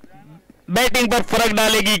बैटिंग पर फर्क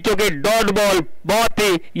डालेगी, क्योंकि डॉट बॉल बहुत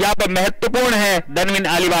ही यहां पर महत्वपूर्ण है धनविन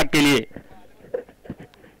अलीबाग के लिए।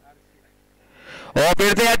 और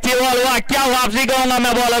फिर से अच्छी बॉल, वाह क्या वापसी कहूंगा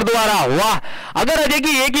मैं बॉलर द्वारा, वाह। अगर अजय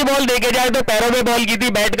की एक ही बॉल देखे जाए तो पैरों में बॉल की थी,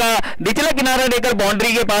 बैट का निचला किनारा देकर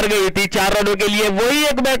बाउंड्री के पार गई थी 4 रनों के लिए। वही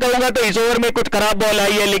एक मैं कहूंगा तो इस ओवर में कुछ खराब बॉल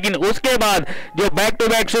आई है, लेकिन उसके बाद जो बैक टू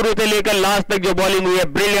बैक शुरू से लेकर लास्ट तक जो बॉलिंग हुई है,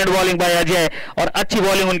 ब्रिलियंट बॉलिंग बाय अजय, और अच्छी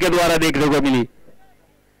बॉलिंग उनके द्वारा देखने को मिली।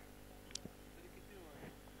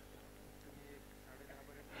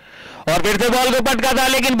 और फिर से बॉल को पटका था,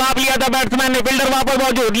 लेकिन भाप लिया था बैट्समैन ने, फील्डर वहां पर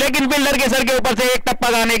मौजूद, लेकिन फील्डर के सर के ऊपर से एक टप्पा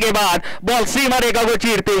गाने के बाद बॉल सीमा रेखा को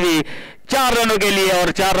चीरती हुई 4 रनों के लिए,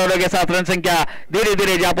 और 4 रनों के साथ रन संख्या धीरे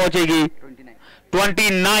धीरे जा पहुंचेगी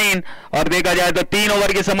 29। और देखा जाए तो 3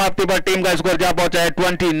 ओवर की समाप्ति पर टीम का स्कोर जा पहुंचा है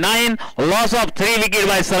 29, लॉस ऑफ 3 विकेट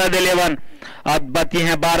बाय शरद 11। अब बची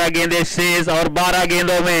हैं 12 गेंदें शेष, और 12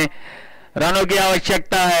 गेंदों में रनों की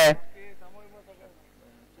आवश्यकता है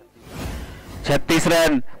 36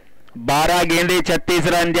 रन। 12 गेंदे 36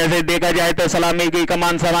 रन। जैसे देखा जाए तो सलामी की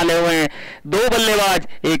कमान संभाले हुए हैं 2 बल्लेबाज,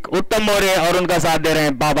 एक उत्तम मौर्य और उनका साथ दे रहे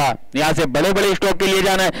हैं बाबा। यहां से बड़े बड़े स्ट्रोक के लिए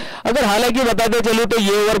जाना है। अगर हालांकि बताते चलूं तो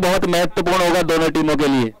ये ओवर बहुत महत्वपूर्ण होगा दोनों टीमों के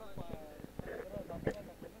लिए।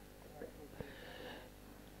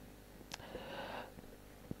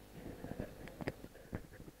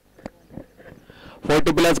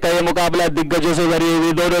 40 प्लस का ये मुकाबला दिग्गजों से भरी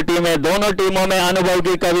हुई दोनों टीमें, दोनों टीमों में अनुभव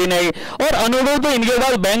की कमी नहीं, और अनुभव तो इनके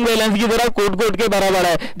पास बैंक बैलेंस की तरह कूट कूट के बराबर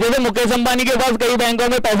है। जैसे मुकेश अंबानी के पास कई बैंकों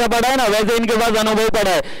में पैसा पड़ा है ना, वैसे इनके पास अनुभव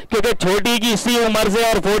पड़ा है, क्योंकि छोटी की सी उम्र से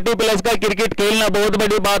और 40 प्लस का क्रिकेट खेलना बहुत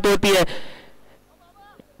बड़ी बात होती है।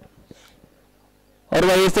 और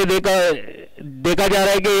वहीं से देखा जा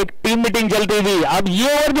रहा है कि एक टीम मीटिंग चलती थी। अब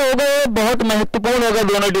ये ओवर जो होगा वो बहुत महत्वपूर्ण होगा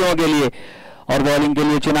दोनों टीमों के लिए। और बॉलिंग के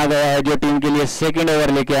लिए चुना गया है जो टीम के लिए सेकंड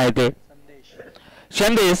ओवर लेके आए थे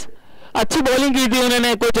संदेश। अच्छी बॉलिंग की थी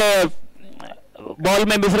उन्होंने, कुछ बॉल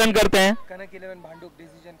में मिश्रण करते हैं। कनक 11 भांडुप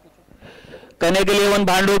डिसीजन कुछ, कनक 11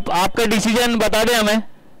 भांडुप आपका डिसीजन बता दें हमें।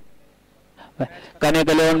 कनक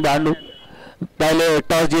 11 भांडुप पहले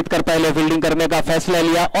टॉस जीतकर पहले फील्डिंग करने का फैसला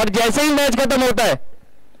लिया, और जैसे ही मैच खत्म होता है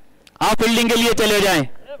आप फील्डिंग के लिए चले जाएं।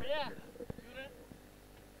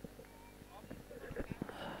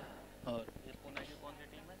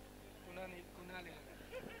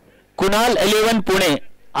 कुणाल 11 पुणे,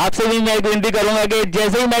 आपसे भी मैं एक विनती करूंगा कि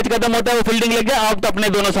जैसे ही मैच खत्म होता है वो फील्डिंग लग जाए, आप तो अपने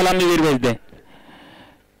दोनों सलामी वीर भेज दें,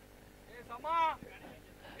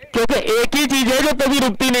 क्योंकि एक ही चीज है जो कभी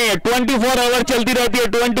रुकती नहीं है, 24 आवर चलती रहती है,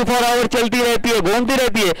 24 आवर चलती रहती है, घूमती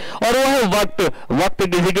रहती है, और वो है वक्त। वक्त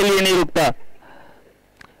किसी के लिए नहीं रुकता।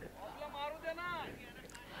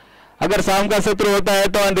 अगर शाम का सत्र होता है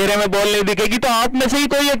तो अंधेरे में बॉल नहीं दिखेगी, तो आप में से ही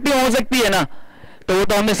कोई व्यक्ति हो सकती है ना, तो वो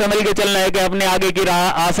तो हमें संभल के चलना है कि अपने आगे की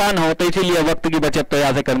राह आसान हो, तो इसीलिए वक्त की बचत तो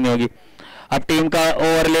यहां से करनी होगी। अब टीम का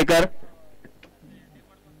ओवर लेकर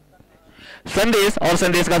संदेश, और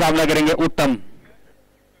संदेश का सामना करेंगे उत्तम।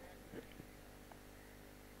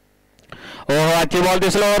 ओह अच्छी बॉल थी,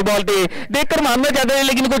 स्लो और बॉल थी, देखकर मानना चाहते हैं,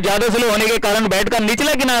 लेकिन कुछ ज्यादा स्लो होने के कारण बैट का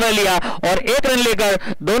निचला किनारा लिया और 1 रन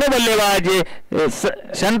लेकर दोनों बल्लेबाज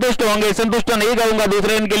संतुष्ट होंगे। संतुष्ट तो नहीं कहूंगा,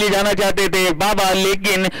 दूसरे रन के लिए जाना चाहते थे बाबा,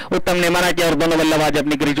 लेकिन उत्तम ने मना किया और दोनों बल्लेबाज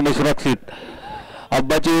अपनी क्रीज में सुरक्षित। अब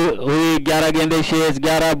बची हुई 11 गेंदें शेष,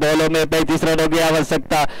 11 बॉलों में 35 रनों की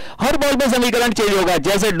आवश्यकता। हर बॉल पे समीकरण चेंज होगा,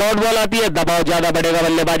 जैसे डॉट बॉल आती है दबाव ज्यादा बढ़ेगा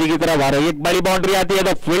बल्लेबाजी की तरफ, और एक बड़ी बाउंड्री आती है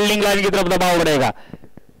तो फील्डिंग लाइन की तरफ दबाव बढ़ेगा।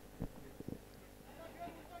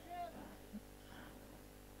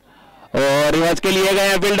 और रिवर्स के लिए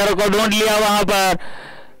गए, फील्डर को ढूंढ लिया वहां पर,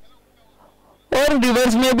 और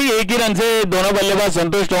रिवर्स में भी 1 ही रन से दोनों बल्लेबाज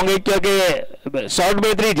संतुष्ट होंगे, क्योंकि शॉट में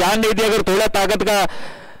इतनी जान नहीं थी। अगर थोड़ा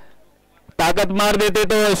ताकत मार देते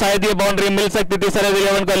तो शायद ये बाउंड्री मिल सकती थी शरद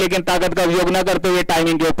 11 को, लेकिन ताकत का उपयोग न करते हुए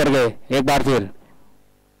टाइमिंग के ऊपर गए एक बार फिर।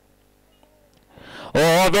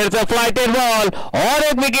 और फिर से फ्लाइटेड बॉल और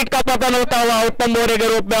एक विकेट का पतन होता हुआ उत्तम मौर्य के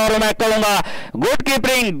रूप में, और मैं कहूंगा good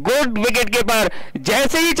keeping, good wicket keeper.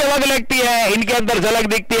 जैसे ही चमक लगती है इनके अंदर झलक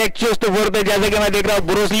दिखती है चुस्त फुर्त, जैसे कि मैं देख रहा हूं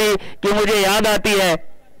ब्रूसली की मुझे याद आती है।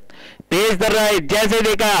 तेज कर रहा है, जैसे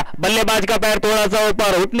देखा बल्लेबाज का पैर थोड़ा सा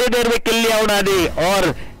ऊपर, उतनी देर में किल्लियां उड़ा दी,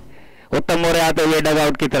 और उत्तम मौर्य आते हुए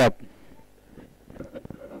डगआउट की तरफ।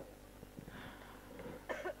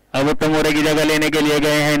 अब उत्तम मौर्य की जगह लेने के लिए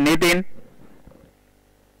गए हैं नितिन।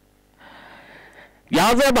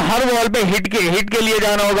 यहां से अब हर बॉल पे हिट के लिए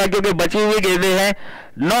जाना होगा, क्योंकि बची हुई गेंदें हैं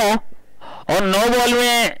 9, और 9 बॉल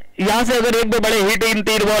में यहां से अगर 1-2 बड़े हिट इन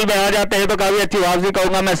 3 बॉल में आ जाते हैं तो काफी अच्छी वापसी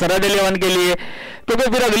कहूंगा मैं शरद 11 के लिए, क्योंकि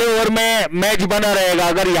फिर अगले ओवर में मैच बना रहेगा।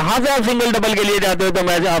 अगर यहां से आप सिंगल डबल के लिए जाते हो तो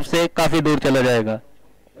मैच आपसे काफी दूर चला जाएगा।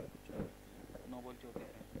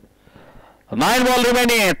 9 बॉल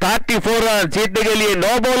रिमेनिंग, 34 रन जीतने के लिए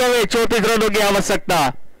 9 बॉलों में 34 रनों की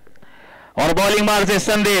आवश्यकता। और बॉलिंग मार से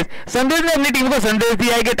संदेश ने अपनी टीम को संदेश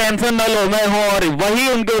दिया है कि टेंशन न लो, मैं हूं, और वही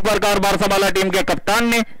उनके ऊपर कारभार संभाला टीम के कप्तान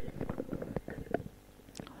ने।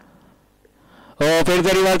 और फिर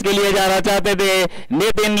से रिवर्स के लिए जाना चाहते थे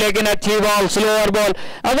नितिन, लेकिन अच्छी बॉल, स्लोअर बॉल।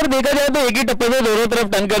 अगर देखा जाए तो एक ही टप्पे से दोनों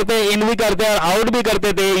तरफ टर्न करते, इन भी करते और आउट भी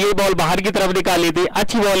करते थे। ये बॉल बाहर की तरफ निकाली थी,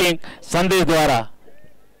 अच्छी बॉलिंग संदेश द्वारा।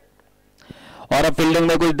 और अब फील्डिंग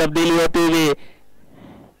में कुछ तब्दीली होती हुई,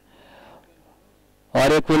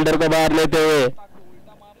 और एक फील्डर को बाहर लेते हुए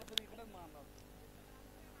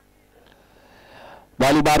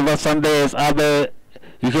बॉली बार बस संदेश। अब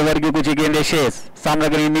ईश्वर की कुछ गेंदें शेष, सामना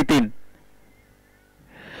करेंगे नितिन,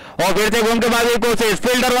 और फिर से घूम के बाद एक कोशिश,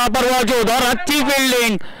 फील्डर वहां पर मौजूद, और अच्छी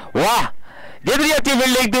फील्डिंग, वाह जितनी अच्छी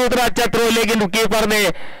फील्डिंग थी उतना अच्छा थ्रो, लेकिन कीपर ने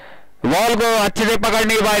बॉल को अच्छे से पकड़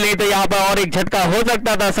नहीं पाए, नहीं तो यहाँ पर और एक झटका हो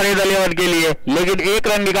सकता था शरद अली के लिए, लेकिन एक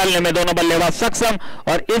रन निकालने में दोनों बल्लेबाज सक्षम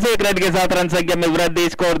और इस एक रन के साथ रन संख्या में वृद्धि,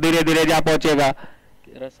 स्कोर धीरे धीरे जा पहुंचेगा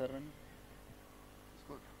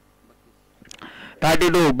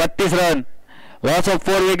 32 run. Loss of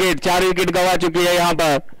 4 wicket, 4 wicket गवा चुकी है यहाँ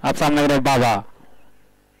पर। आप सामने रहे बाबा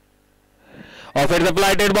और फिर से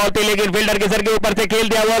फ्लाइटेड बॉल थी, लेकिन फील्डर के सर के ऊपर से खेल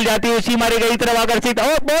दिया, बॉल जाती हुई सीमा रेखा की तरफ आकर्षित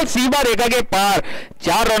और बॉल सीमा रेखा के पार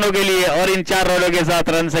 4 रनों के लिए और इन 4 रनों के साथ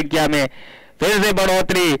रन संख्या में फिर से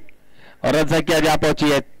बढ़ोतरी और रन संख्या जा पहुंची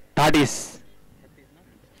है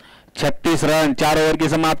 36 रन 4 ओवर की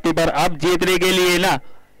समाप्ति पर। अब जीतने के लिए ना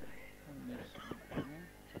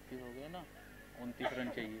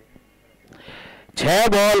 6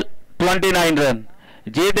 बॉल 29 रन,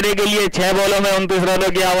 जीतने के लिए 6 बॉलों में 29 रनों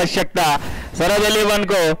की आवश्यकता शरद अली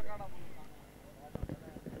को।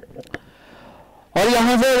 और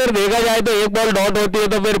यहां से अगर देखा जाए तो एक बॉल डॉट होती है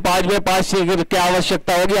तो फिर 5 में 5 की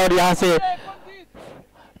आवश्यकता होगी और यहां से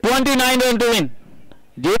 29 रन टू विन,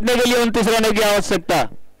 जीतने के लिए 29 रनों की आवश्यकता।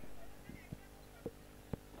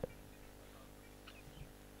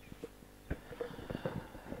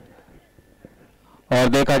 और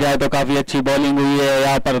देखा जाए तो काफी अच्छी बॉलिंग हुई है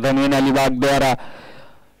यहाँ पर धनविन अलीबाग द्वारा,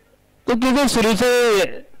 तो क्योंकि शुरू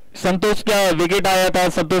से संतोष का विकेट आया था,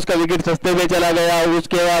 संतोष का विकेट सस्ते में चला गया,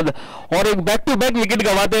 उसके बाद और एक बैक टू बैक विकेट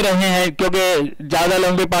गंवाते रहे हैं क्योंकि ज्यादा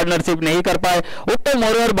लंबी पार्टनरशिप नहीं कर पाए। उत्तम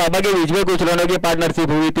मौर्य और बाबा के बीच में कुछ रनों की पार्टनरशिप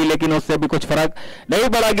हुई थी, लेकिन उससे भी कुछ फर्क नहीं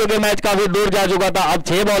पड़ा क्योंकि मैच काफी दूर जा चुका था। अब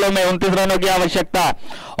 6 बॉलों में 29 रनों की आवश्यकता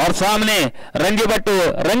और सामने रणजी बट्टू,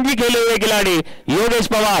 रणजी खेले हुए खिलाड़ी योगेश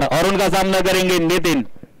पवार और उनका सामना करेंगे नितिन।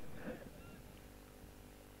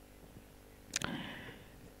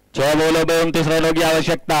 6 बॉलों में 29 रनों की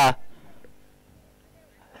आवश्यकता,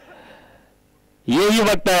 यही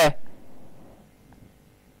वक्त है।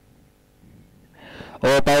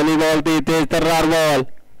 और पहली बॉल थी तेज तर्रार बॉल,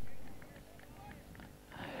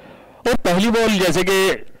 और पहली बॉल जैसे कि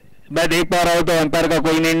मैं देख पा रहा हूं तो अंपायर का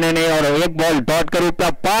कोई निर्णय नहीं और एक बॉल डॉट कर रूप का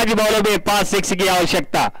 5 बॉलों में 5 6 की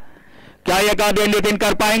आवश्यकता। क्या यह कार्य नितिन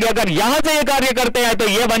कर पाएंगे? अगर यहां से ये कार्य करते हैं तो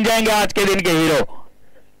ये बन जाएंगे आज के दिन के हीरो।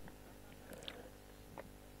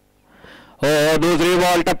 और दूसरी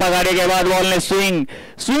बॉल टप्पा गाड़ी के बाद बॉल ने स्विंग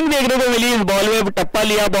देखने को मिली, इस बॉल में टप्पा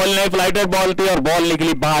लिया, बॉल ने फ्लाइटेड बॉल थी और बॉल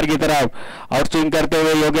निकली बाहर की तरफ और स्विंग करते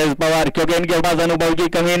हुए योगेश पवार, क्योंकि इनके पास अनुभव की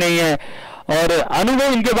कमी नहीं है और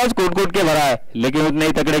अनुभव इनके पास कूट के भरा है, लेकिन उतने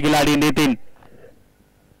ही तगड़े खिलाड़ी नितिन।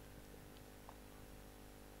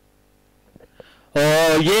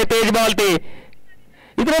 और ये तेज बॉल थी,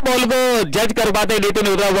 इतने बॉल को जज कर पाते नितिन,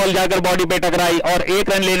 उधर बॉल जाकर बॉडी पे टकराई और 1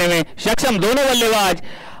 रन लेने में सक्षम दोनों बल्लेबाज।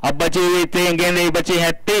 अब बची हुई 3 गेंदें बची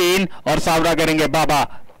हैं 3 और सामना करेंगे बाबा।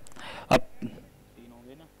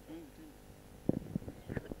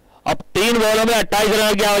 अब 3 बॉलों में 28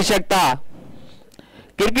 रनों की आवश्यकता।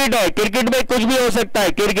 क्रिकेट है, क्रिकेट में कुछ भी हो सकता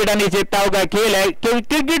है, क्रिकेट अनिश्चितताओं का खेल है, क्योंकि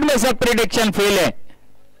क्रिकेट में सब प्रेडिक्शन फेल है।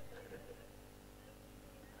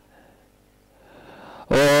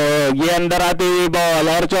 ये अंदर आती हुई बॉल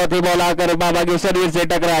और चौथी बॉल आकर बाबा के शरीर से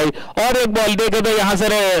टकराई और एक बॉल देखे तो यहां से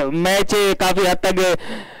मैच काफी हद तक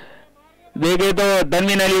देखे तो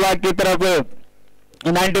धनविन अलीबाग की तरफ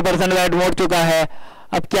 90% बैट मोड़ चुका है।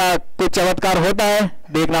 अब क्या कुछ चमत्कार होता है,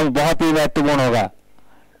 देखना बहुत ही महत्वपूर्ण होगा।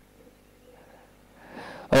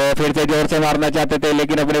 और फिर से जोर से मारना चाहते थे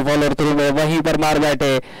लेकिन अपने फॉलोअर थ्रू में वहीं पर मार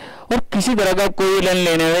बैठे और किसी तरह का कोई रन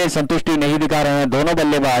लेने में संतुष्टि नहीं दिखा रहे हैं दोनों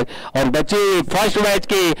बल्लेबाज। और बच्चे फर्स्ट मैच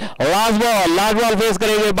की लास्ट बॉल फेस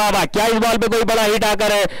करेंगे बाबा। क्या इस बॉल पे कोई बड़ा हिट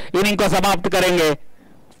आकर इनिंग को समाप्त करेंगे?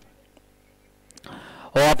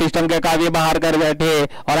 और ऑफ स्टंप के काफी बाहर कर बैठे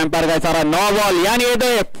और एम्पायर का इशारा 9 बॉल, यानी ये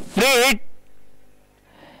तो फ्री हिट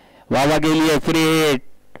बाबा के लिए, फ्री हिट।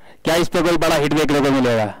 क्या इस पे कोई बड़ा हिट देखने को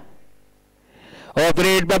मिलेगा? और फ्री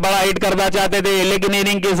हिट पे बड़ा हिट करना चाहते थे लेकिन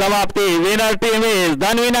इनिंग की समाप्ति। Winner team is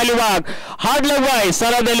धनविन Alibag. Hard luck bye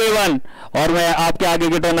शरद अली। और मैं आपके आगे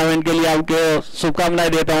के टूर्नामेंट के लिए आपको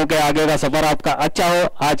शुभकामनाएं देता हूं कि आगे का सफर आपका अच्छा हो।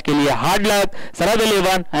 आज के लिए hard luck Sharad Ali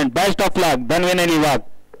and best of luck धनविन Alibag.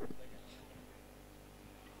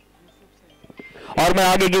 और मैं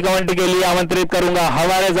आगे की कमेंट्री के लिए आमंत्रित करूंगा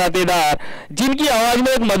हमारे साथीदार जिनकी आवाज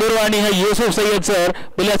में एक मधुर वाणी है, यूसुफ सैयद सर।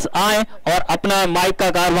 प्लीज आए और अपना माइक का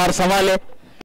कारभार संभाले।